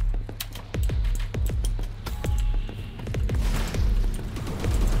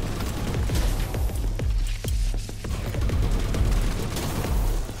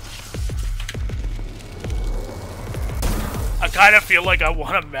 I kind of feel like I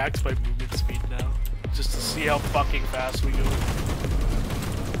want to max my movement speed now, just to see how fucking fast we go.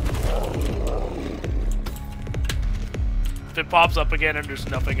 If it pops up again and there's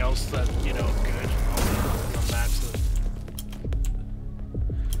nothing else that, you know, good, I'll max it.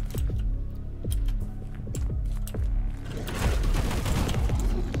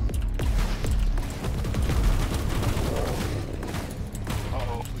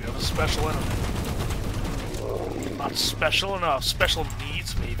 Uh-oh, we have a special enemy. Not special enough. Special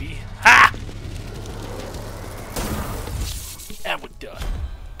needs, maybe. Ha! And we're done.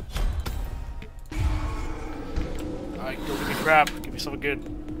 Alright, go give me crap. Give me something good.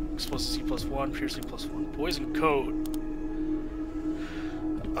 Explosive C +1, piercing +1. Poison coat.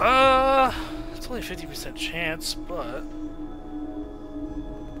 It's only a 50% chance, but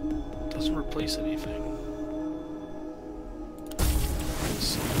doesn't replace anything.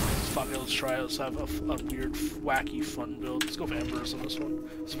 Fuck it, let's try it. Let's have a weird, wacky, fun build. Let's go for Embers on this one.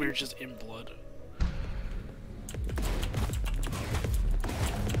 This weird just in blood.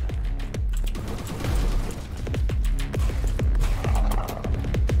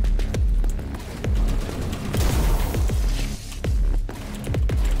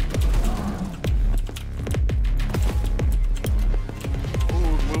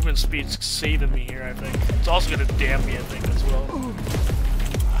 Ooh, movement speed's saving me here, I think. It's also gonna damn me, I think, as well.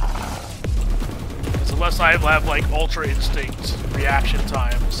 Unless I have like ultra instinct reaction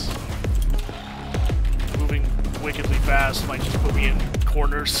times, moving wickedly fast might just put me in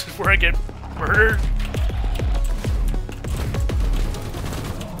corners where I get murdered.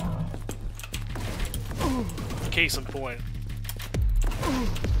 Case in point.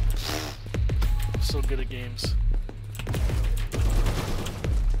 So good at games.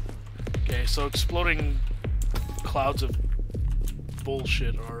 Okay, so exploding clouds of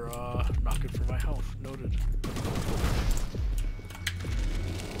bullshit are not good for my health. Noted.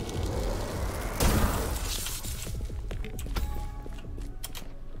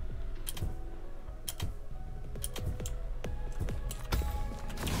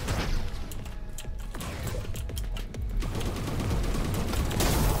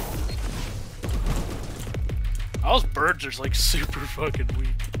 Those birds are like super fucking weak.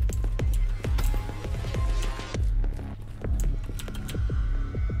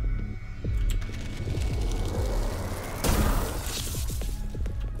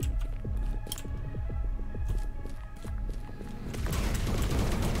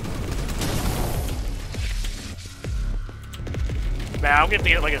 Man, I'm gonna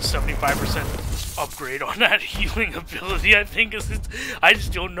get like a 75% upgrade on that healing ability, I think, because I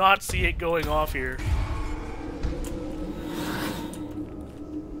just do not see it going off here.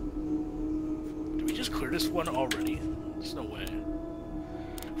 Did we just clear this one already? There's no way.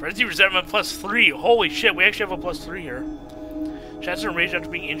 Frenzy Resentment +3. Holy shit, we actually have a +3 here. Chance of rage after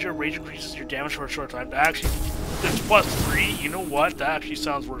being injured. Rage increases your damage for a short time. Actually, it's +3. You know what? That actually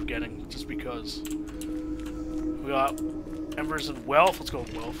sounds worth getting, just because. We got Embers and Wealth. Let's go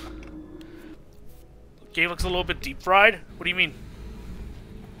with Wealth. Game looks a little bit deep fried. What do you mean?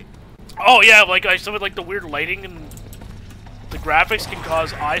 Oh yeah, like I said with like the weird lighting and the graphics can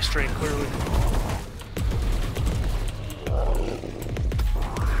cause eye strain clearly.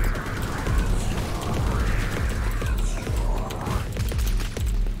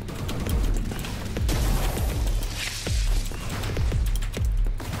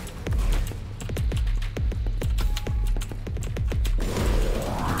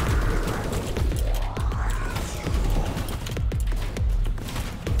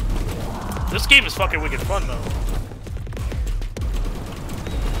 This game is fucking wicked fun, though.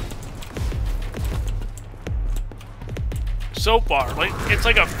 So far, like it's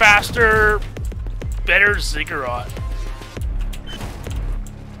like a faster, better Ziggurat.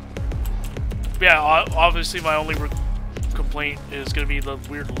 Yeah, obviously my only complaint is gonna be the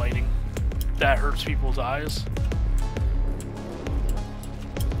weird lighting that hurts people's eyes.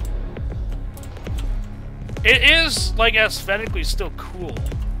 It is like aesthetically still cool.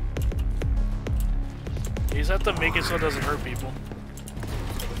 You just have to make it so it doesn't hurt people.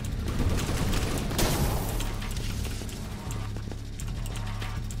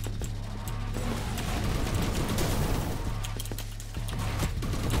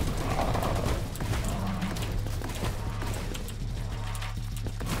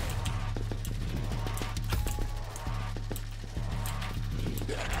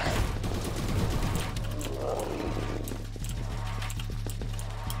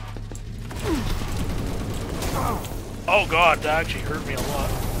 Oh god, that actually hurt me a lot.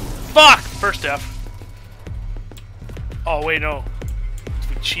 Fuck! First death. Oh wait, no.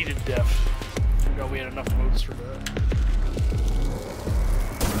 We cheated death. Forgot we had enough modes for that.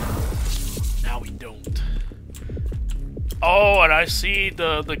 Now we don't. Oh, and I see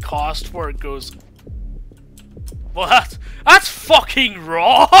the cost for it goes. Well, that's fucking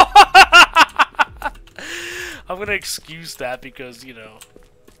wrong. I'm gonna excuse that because, you know,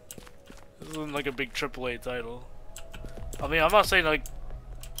 this isn't like a big AAA title. I mean, I'm not saying like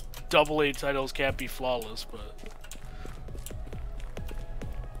AA titles can't be flawless, but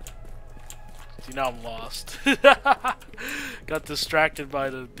see, now I'm lost. Got distracted by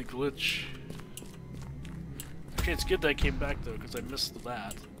the glitch. Okay, it's good that I came back though, because I missed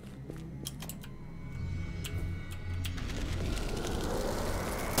that.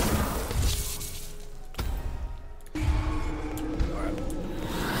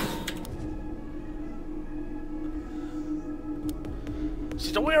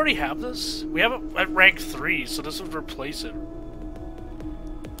 See, don't we already have this? We have it at rank 3, so this would replace it.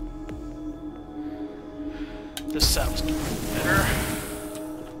 This sounds better.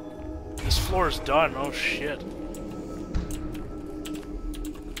 This floor is done. Oh shit.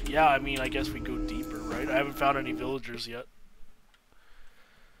 Yeah, I mean, I guess we go deeper, right? I haven't found any villagers yet.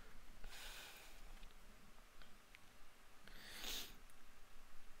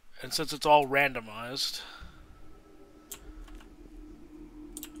 And since it's all randomized,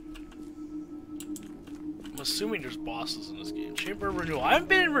 I'm assuming there's bosses in this game. Chamber of Renewal. I haven't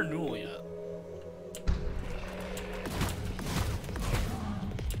been in Renewal yet.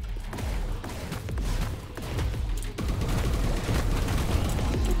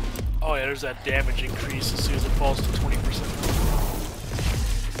 Oh yeah, there's that damage increase as soon as it falls to 20%.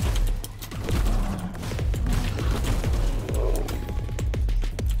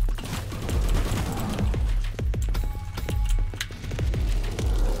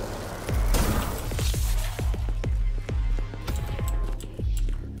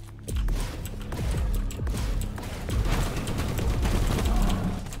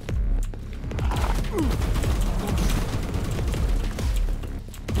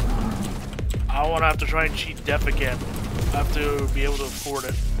 I don't want to have to try and cheat death again. I have to be able to afford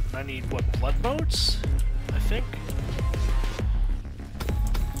it. I need, what, blood motes? I think?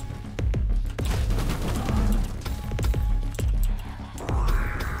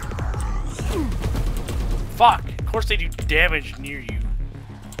 Fuck! Of course they do damage near you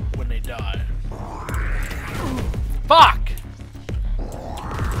when they die. Fuck!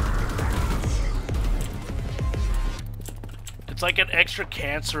 It's like an extra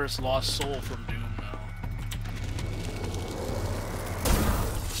cancerous lost soul from Doom now.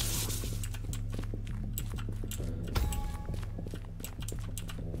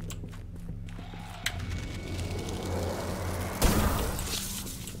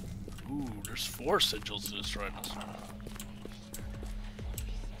 Ooh, there's 4 sigils to destroy this one.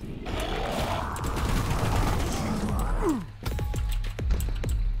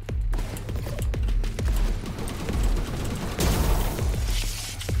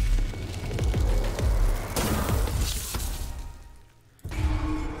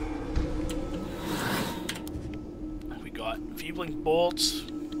 Bolts,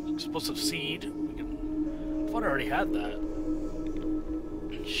 explosive seed. I thought I already had that.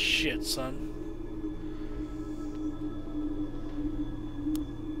 Shit, son.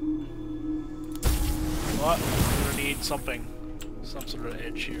 What? I'm gonna need something. Some sort of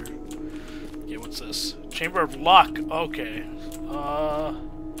edge here. Okay, what's this? Chamber of Luck. Okay. You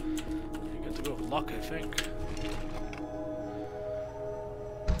got to go with luck, I think.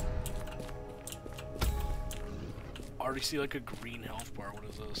 Already see like a green health bar. What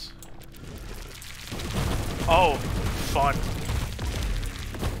is this? Oh, fun.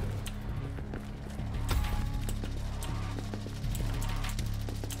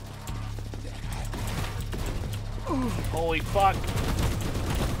 Holy fuck.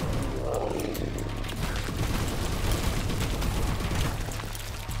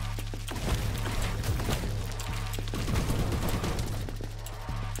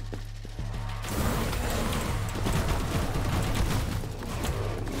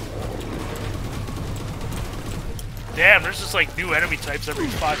 Damn, there's just like new enemy types every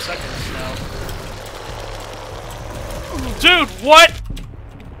 5 seconds now. Dude, what?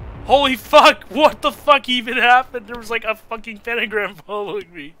 Holy fuck, what the fuck even happened? There was like a fucking pentagram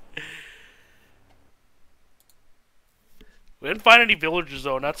following me. We didn't find any villagers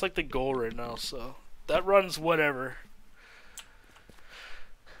though, and that's like the goal right now, so that runs whatever.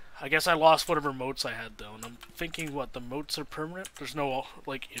 I guess I lost whatever motes I had though, and I'm thinking what, the motes are permanent? There's no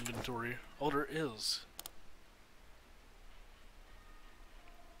like inventory. Oh, there is.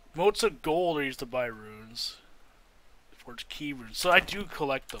 Motes of gold are used to buy runes. Forge key runes. So I do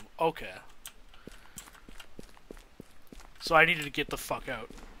collect them. Okay. So I needed to get the fuck out.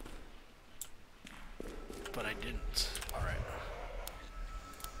 But I didn't. Alright.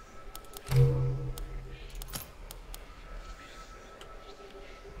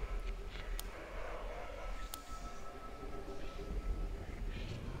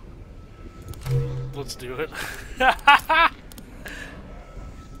 Let's do it.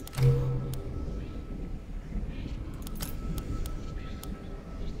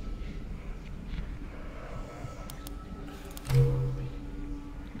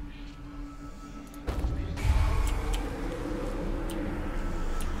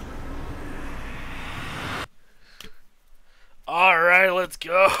 Alright, let's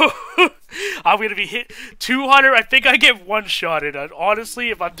go. I'm gonna be hit 200. I think I get one-shotted. Honestly,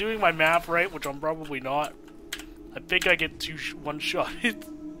 if I'm doing my math right, which I'm probably not, I think I get one-shotted.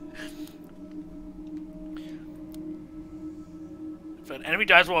 If an enemy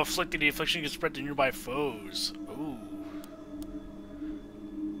dies while afflicted, the affliction can spread to nearby foes. Ooh.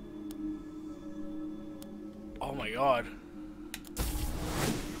 Oh my god.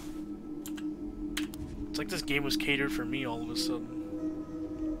 It's like this game was catered for me all of a sudden.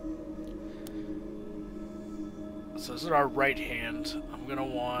 So this is our right hand. I'm gonna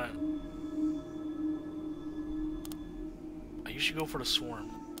want... I usually go for the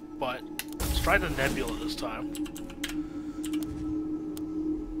swarm, but let's try the nebula this time.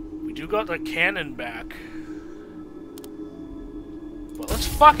 We do got the cannon back. But let's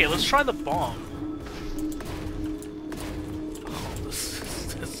fuck it, let's try the bomb.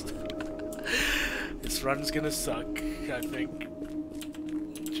 This run's gonna suck, I think.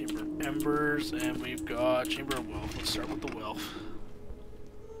 Chamber of Embers, and we've got Chamber of Wealth. Let's start with the Wealth.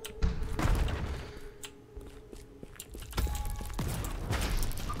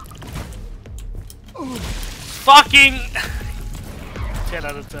 Fucking 10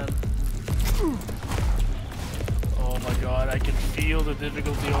 out of 10. Oh my god, I can feel the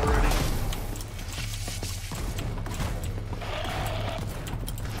difficulty already.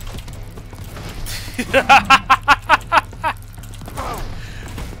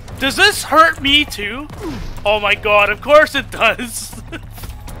 Does this hurt me too? Oh my god, of course it does.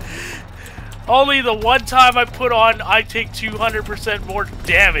 Only the one time I put on, I take 200% more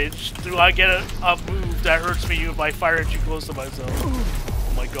damage. Do I get a move that hurts me if I fire it too close to myself?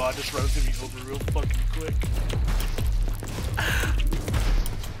 Oh my god, this round's gonna be over real fucking quick.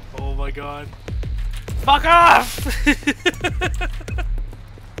 Oh my god. Fuck off!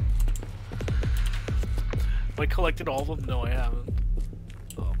 Have I collected all of them? No, I haven't.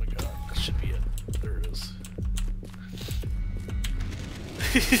 Oh my god, that should be it. There it is.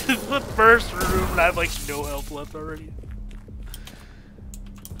 This is the first room and I have like no health left already.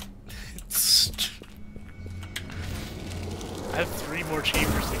 I have 3 more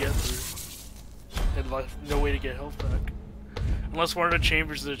chambers to get through. And like, no way to get health back. Unless one of the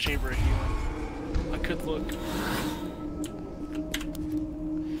chambers is a chamber of healing. I could look.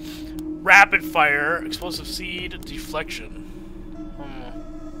 Rapid fire, explosive seed, deflection.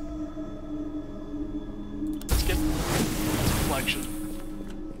 Let's get deflection.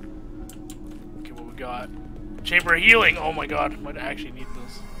 Okay, what we got? Chamber of healing! Oh my god, might actually need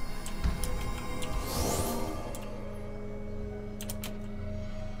this.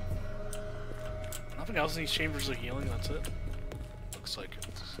 Nothing else in these chambers of healing, that's it. Looks like it.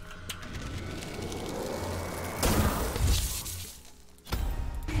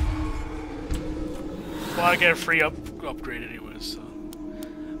 Well, I get a free upgrade anyways, so.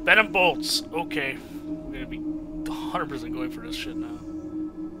 Venom bolts. Okay. I'm gonna be 100% going for this shit now.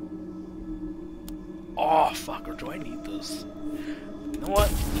 Oh, fuck. Or do I need this? You know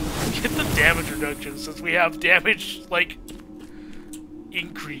what? Get the damage reduction since we have damage, like,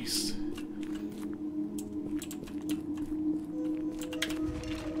 increased.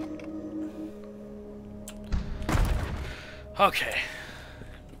 Okay.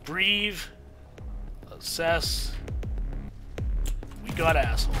 Breathe. Assess. We got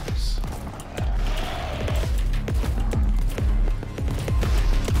assholes.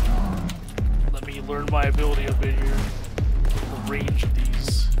 Let me learn my ability a bit here. The range of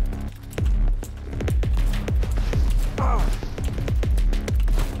these.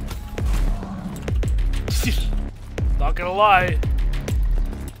 Not gonna lie.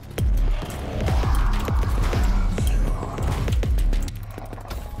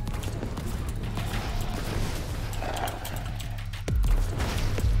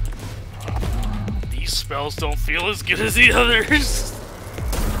 Spells don't feel as good as the others.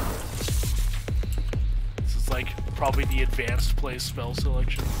 This is like probably the advanced play spell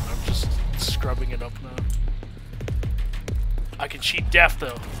selection. I'm just scrubbing it up now. I can cheat death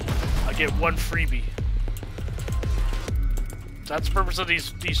though. I get 1 freebie. That's the purpose of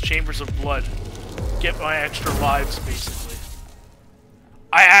these chambers of blood. Get my extra lives basically.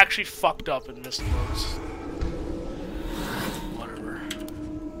 I actually fucked up and missed those.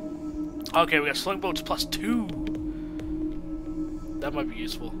 Okay, we got sling boats +2. That might be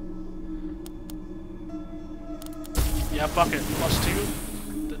useful. Yeah, fuck it.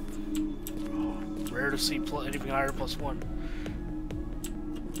 +2. Rare to see anything higher +1.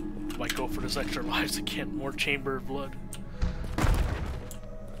 Might go for this extra lives again. More chamber of blood.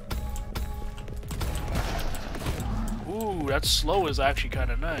 Ooh, that slow is actually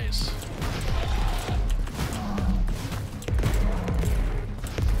kind of nice.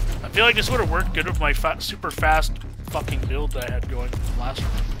 I feel like this would have worked good with my super fast fucking build that I had going last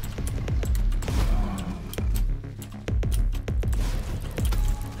round.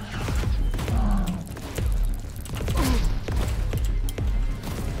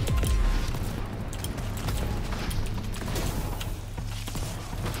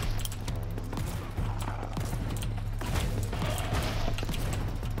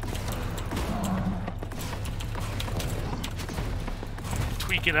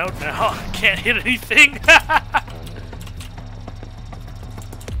 Tweaking out now. Can't hit anything.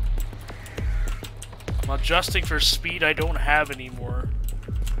 I'm adjusting for speed I don't have anymore.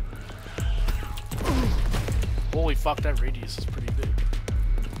 Holy fuck, that radius is pretty big.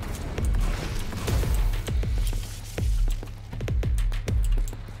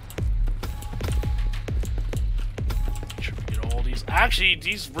 Should we get all these? Actually,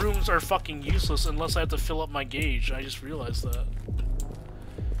 these rooms are fucking useless unless I have to fill up my gauge. I just realized that.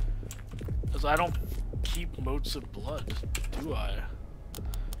 I don't keep motes of blood, do I?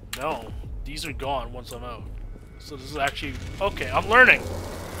 No, these are gone once I'm out. So this is actually okay. I'm learning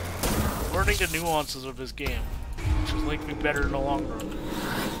the nuances of this game, which is making me better in the long run.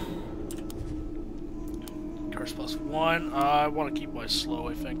 Cars +1. I want to keep my slow.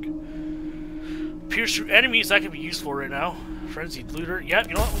 I think. Pierce through enemies, that could be useful right now. Frenzied looter. Yeah,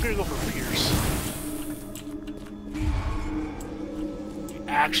 you know what? I'm gonna go for Pierce.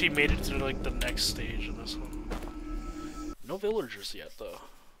 actually made it to like the next stage in this one. No villagers yet, though.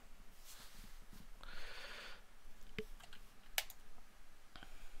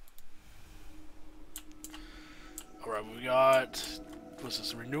 Alright, we got... What's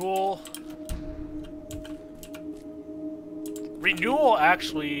this? Renewal? Renewal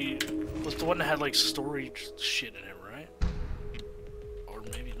actually was the one that had like story shit in it, right? Or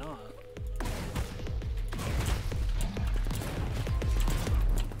maybe not.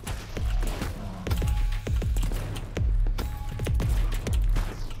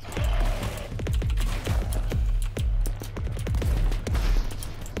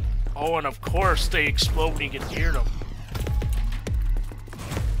 Oh, and of course they explode when you get near them.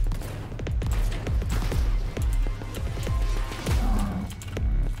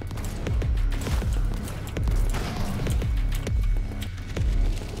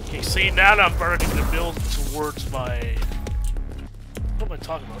 Okay, see, now that I'm starting to build towards my... What am I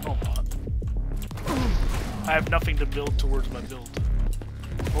talking about? No, I'm not. I have nothing to build towards my build.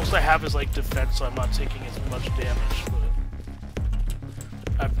 Most I have is like defense, so I'm not taking as much damage, but...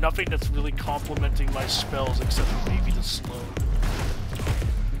 I have nothing that's really complementing my spells except for maybe the slow.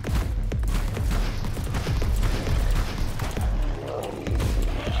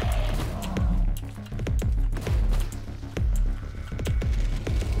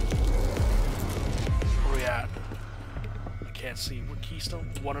 Where we at? I can't see. What keystone?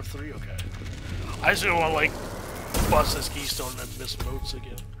 1 of 3? Okay. I just don't want to like bust this keystone and then miss moats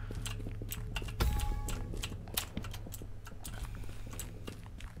again.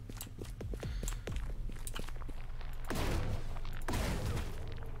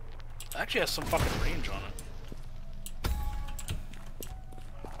 Actually has some fucking range on it.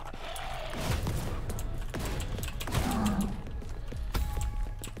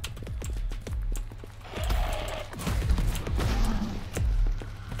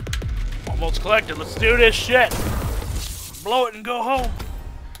 Almost collected. Let's do this shit. Blow it and go home.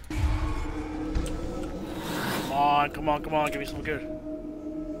 Come on, come on, come on. Give me something good.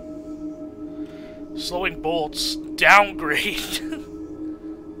 Slowing bolts. Downgrade.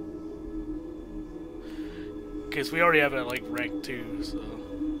 Okay, so we already have it at like rank 2, so...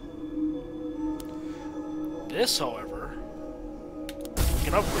 This, however, we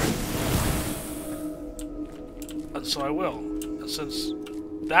can upgrade. And so I will. And since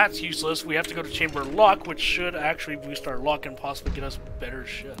that's useless, we have to go to Chamber of Luck, which should actually boost our luck and possibly get us better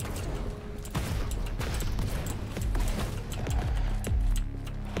shit.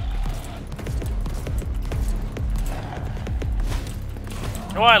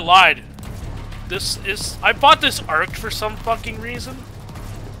 No, I lied. This is... I bought this arc for some fucking reason.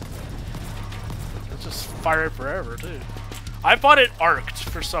 Let's just fire it forever, too. I bought it arced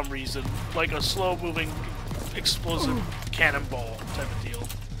for some reason. Like a slow-moving, explosive cannonball type of deal.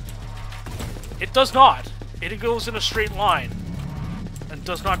 It does not. It goes in a straight line. And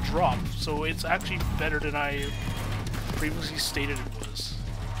does not drop. So it's actually better than I previously stated it was.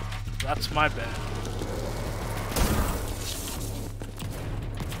 That's my bad.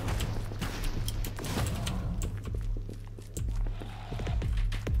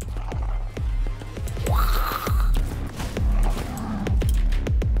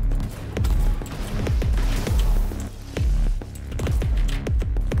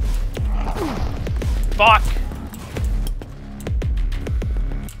 Fuck!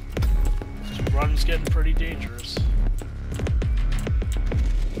 This run's getting pretty dangerous.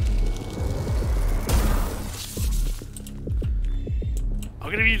 I'm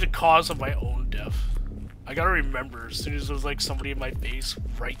gonna be the cause of my own death. I gotta remember, as soon as there's like somebody in my face,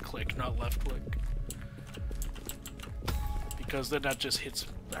 right click, not left click. Because then that just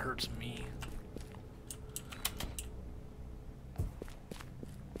hurts me.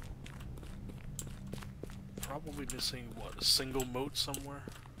 Probably missing, what, a single moat somewhere?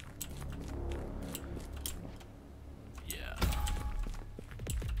 Yeah.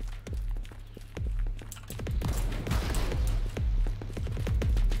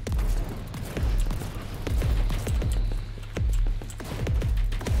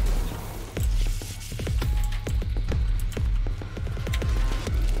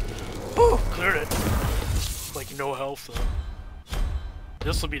 Whew, cleared it. Like no health though.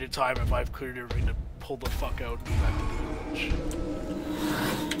 This will be the time if I've cleared everything to pull the fuck out and go back to the village.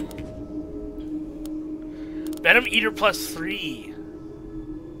 Venom Eater +3.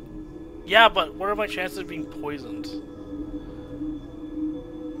 Yeah, but what are my chances of being poisoned?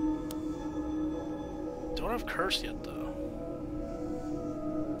 Don't have curse yet though.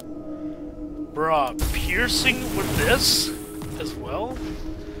 Bruh, piercing with this as well?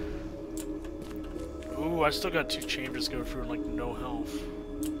 Ooh, I still got 2 chambers to go through and like no health.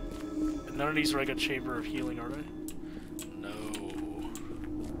 None of these are like a chamber of healing, are they? No.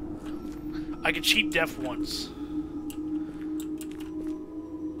 I could cheat death once.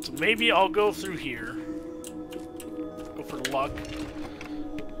 So maybe I'll go through here. Go for luck.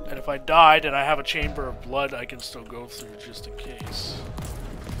 And if I died and I have a chamber of blood, I can still go through just in case.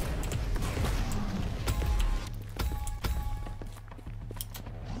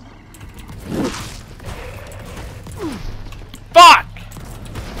 Fuck!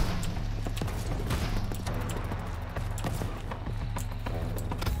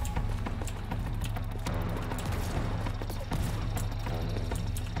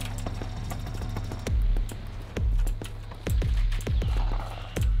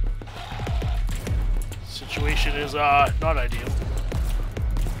 Situation is not ideal.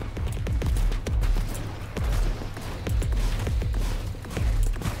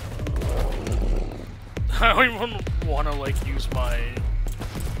 I don't even want to like use my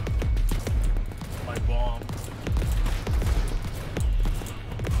bomb.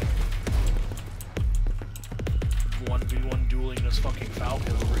 One v one dueling this fucking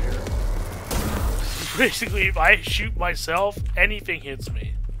falcon over here. Basically, if I shoot myself, anything hits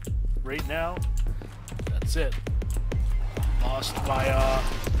me. Right now, that's it. Lost my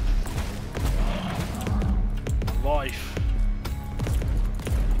life.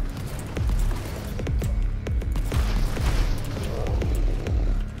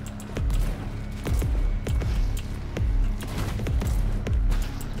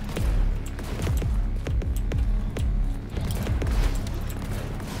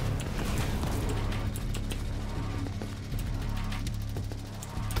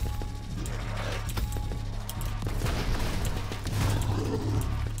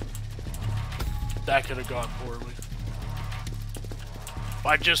 That could have gone poorly. If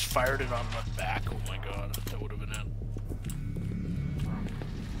I just fired it on the back, oh my god, that would have been it.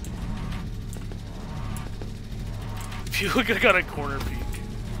 If you look, I got a corner peek.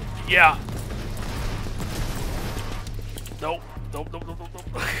 Yeah. Nope. Nope, nope, nope, nope,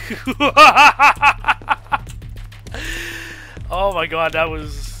 nope. Oh my god, that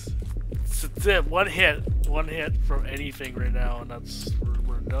was... That's it. One hit from anything right now, and that's...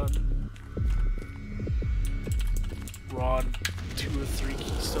 We're done. We're on 2 or 3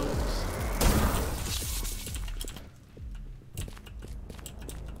 keystones.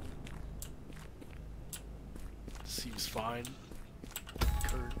 Seems fine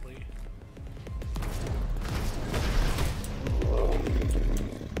currently.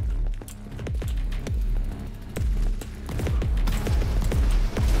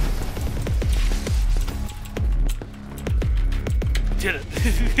 Did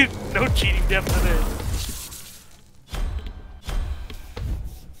it. No cheating death today.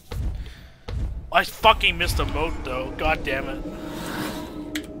 I fucking missed a moat though, god damn it.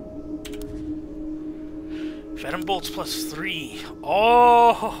 Venom bolts +3.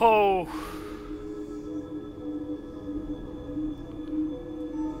 Oh!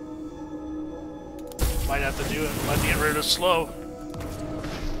 Might have to do it. Might get rid of slow.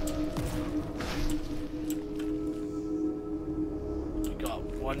 We got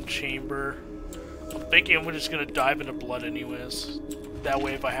 1 chamber. I'm thinking I'm just gonna dive into blood anyways. That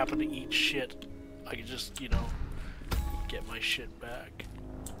way if I happen to eat shit, I can just, you know, get my shit back.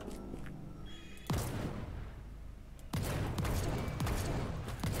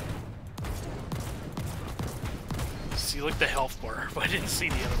 See, like the health bar, but I didn't see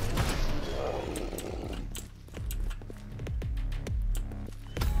the enemy.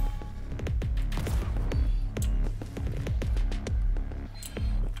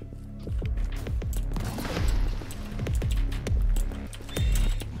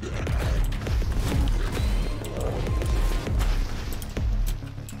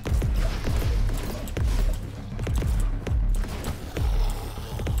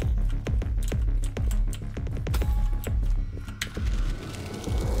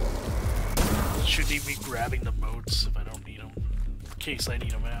 Should need me grabbing the moats if I don't need them, in case I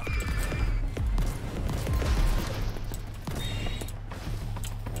need them after.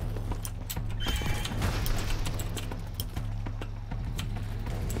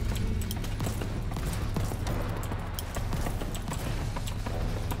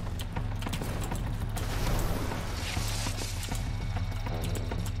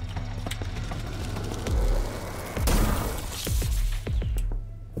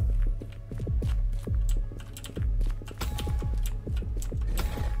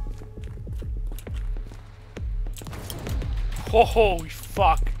 Oh, holy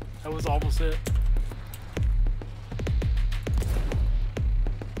fuck. That was almost it.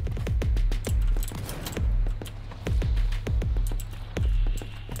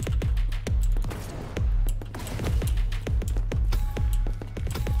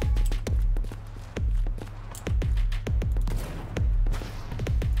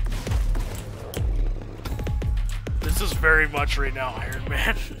 very much right now Iron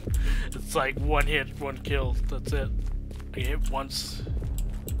Man. It's like one hit, one kill. That's it. I hit once,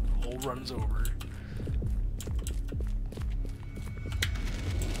 whole run's over.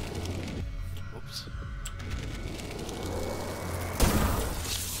 Whoops.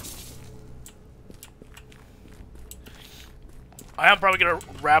 I am probably gonna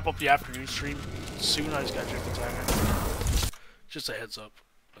wrap up the afternoon stream soon. I just gotta check the timer. Just a heads up.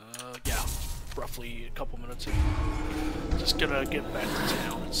 Yeah, roughly a couple minutes in. Just gonna get back to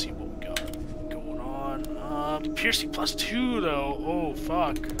town and see what we got going on. Piercing +2 though. Oh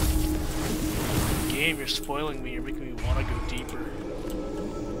fuck. Game, you're spoiling me. You're making me want to go deeper.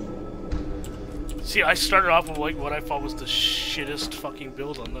 See, I started off with like what I thought was the shittest fucking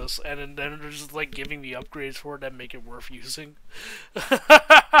build on this, and then they're just like giving me upgrades for it that make it worth using.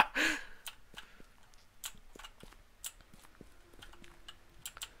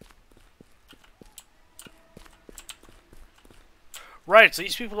 Right, so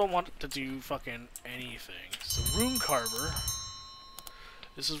these people don't want to do fucking anything. So, Rune Carver.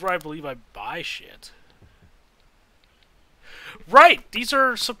 This is where I believe I buy shit. Right! These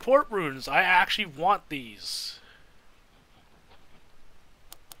are support runes. I actually want these.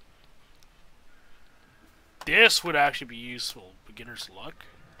 This would actually be useful. Beginner's luck.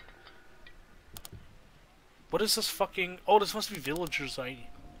 What is this fucking... Oh, this must be villagers I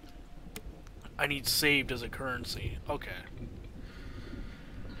need saved as a currency. Okay.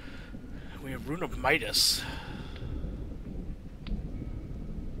 We have Rune of Midas.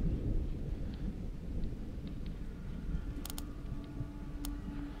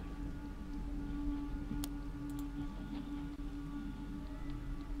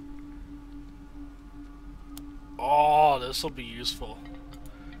 Oh, this will be useful.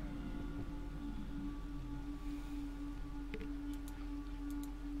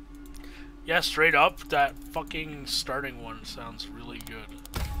 Yeah, straight up, that fucking starting one sounds really good.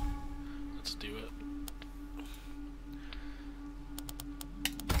 Let's do it.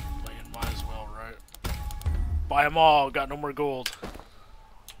 Might as well, right? Buy them all, got no more gold.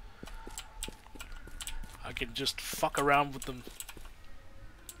 I can just fuck around with them.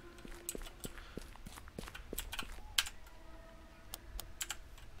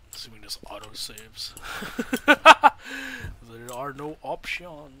 Assuming this auto saves. There are no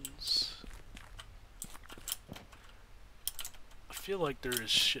options. I feel like there is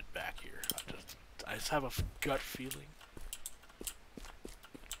shit back here. I just have a gut feeling.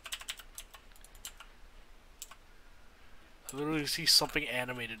 I literally see something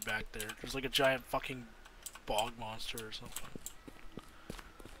animated back there. There's like a giant fucking bog monster or something.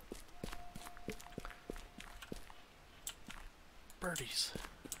 Birdies.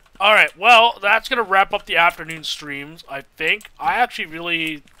 Alright, well, that's gonna wrap up the afternoon streams, I think. I actually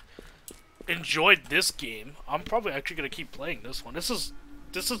really enjoyed this game. I'm probably actually gonna keep playing this one. This is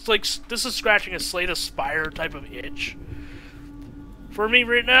scratching a Slay the Spire type of itch for me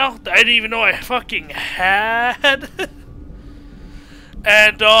right now. I didn't even know I fucking had.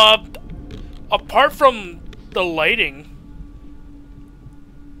 And apart from the lighting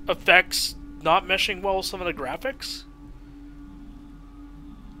effects not meshing well with some of the graphics,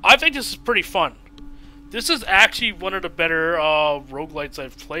 I think this is pretty fun. This is actually one of the better roguelites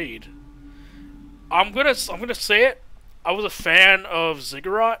I've played. I'm gonna say it. I was a fan of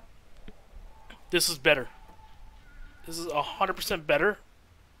Ziggurat. This is better. This is 100% better.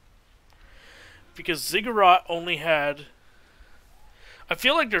 Because Ziggurat only had... I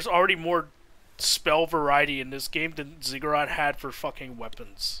feel like there's already more spell variety in this game than Ziggurat had for fucking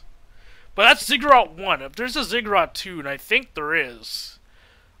weapons. But that's Ziggurat 1. If there's a Ziggurat 2, and I think there is,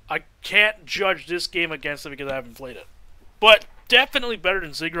 I can't judge this game against it because I haven't played it. But definitely better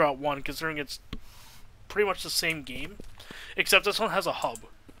than Ziggurat 1, considering it's pretty much the same game. Except this one has a hub.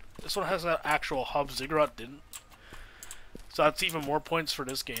 This one has an actual hub. Ziggurat didn't. So that's even more points for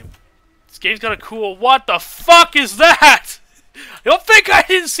this game. This game's got a cool... What the fuck is that? You don't think I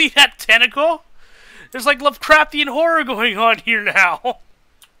didn't see that tentacle? There's like Lovecraftian horror going on here now.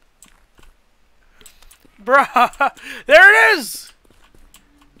 Bruh. There it is!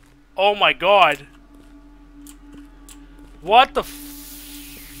 Oh my god. What the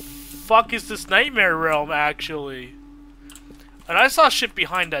fuck is this Nightmare Realm, actually? And I saw shit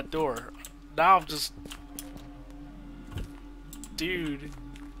behind that door. Now I'm just... Dude.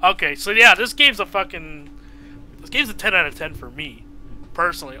 Okay, so yeah, this game's a fucking... This game's a 10 out of 10 for me.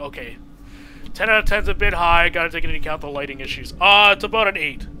 Personally, okay. 10 out of 10's a bit high, gotta take into account the lighting issues. It's about an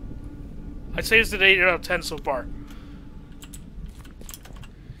 8. I'd say it's an 8 out of 10 so far.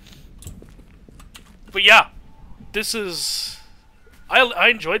 But yeah, this is... I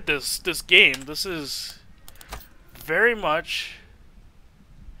enjoyed this game. This is very much.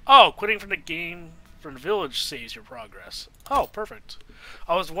 Oh, quitting from the game from the village saves your progress. Oh, perfect.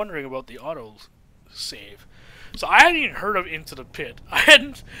 I was wondering about the auto save. So I hadn't even heard of Into the Pit.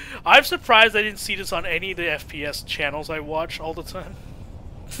 I'm surprised I didn't see this on any of the FPS channels I watch all the time.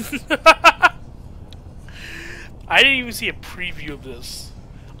 I didn't even see a preview of this.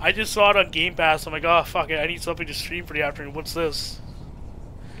 I just saw it on Game Pass. I'm like, oh fuck it, I need something to stream for the afternoon. What's this?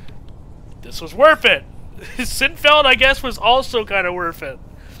 This was worth it. Sinfeld, I guess, was also kind of worth it.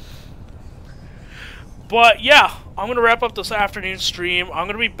 But yeah, I'm gonna wrap up this afternoon stream. I'm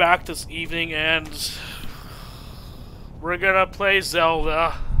gonna be back this evening, and we're gonna play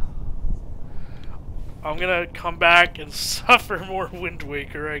Zelda. I'm gonna come back and suffer more Wind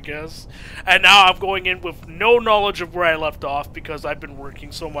Waker, I guess. And now I'm going in with no knowledge of where I left off because I've been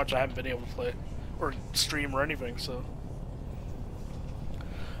working so much I haven't been able to play or stream or anything, so.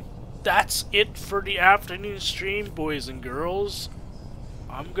 That's it for the afternoon stream, boys and girls.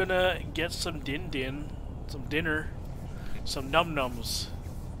 I'm gonna get some dinner, some num-nums.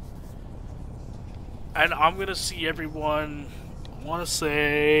 And I'm gonna see everyone, I wanna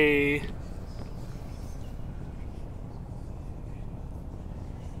say...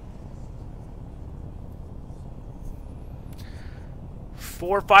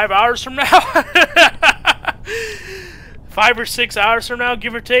 4 or 5 hours from now? 5 or 6 hours from now,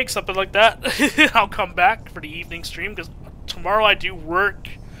 give or take, something like that. I'll come back for the evening stream, because tomorrow I do work,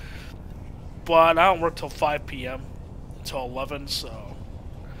 but I don't work till 5 p.m. until 11, so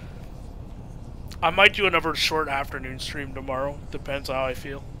I might do another short afternoon stream tomorrow, depends on how I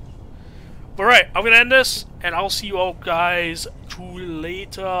feel. But right, I'm going to end this, and I'll see you all guys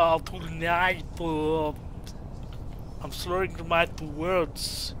later, tonight. I'm slurring my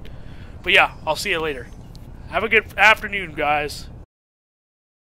words. But yeah, I'll see you later. Have a good afternoon, guys.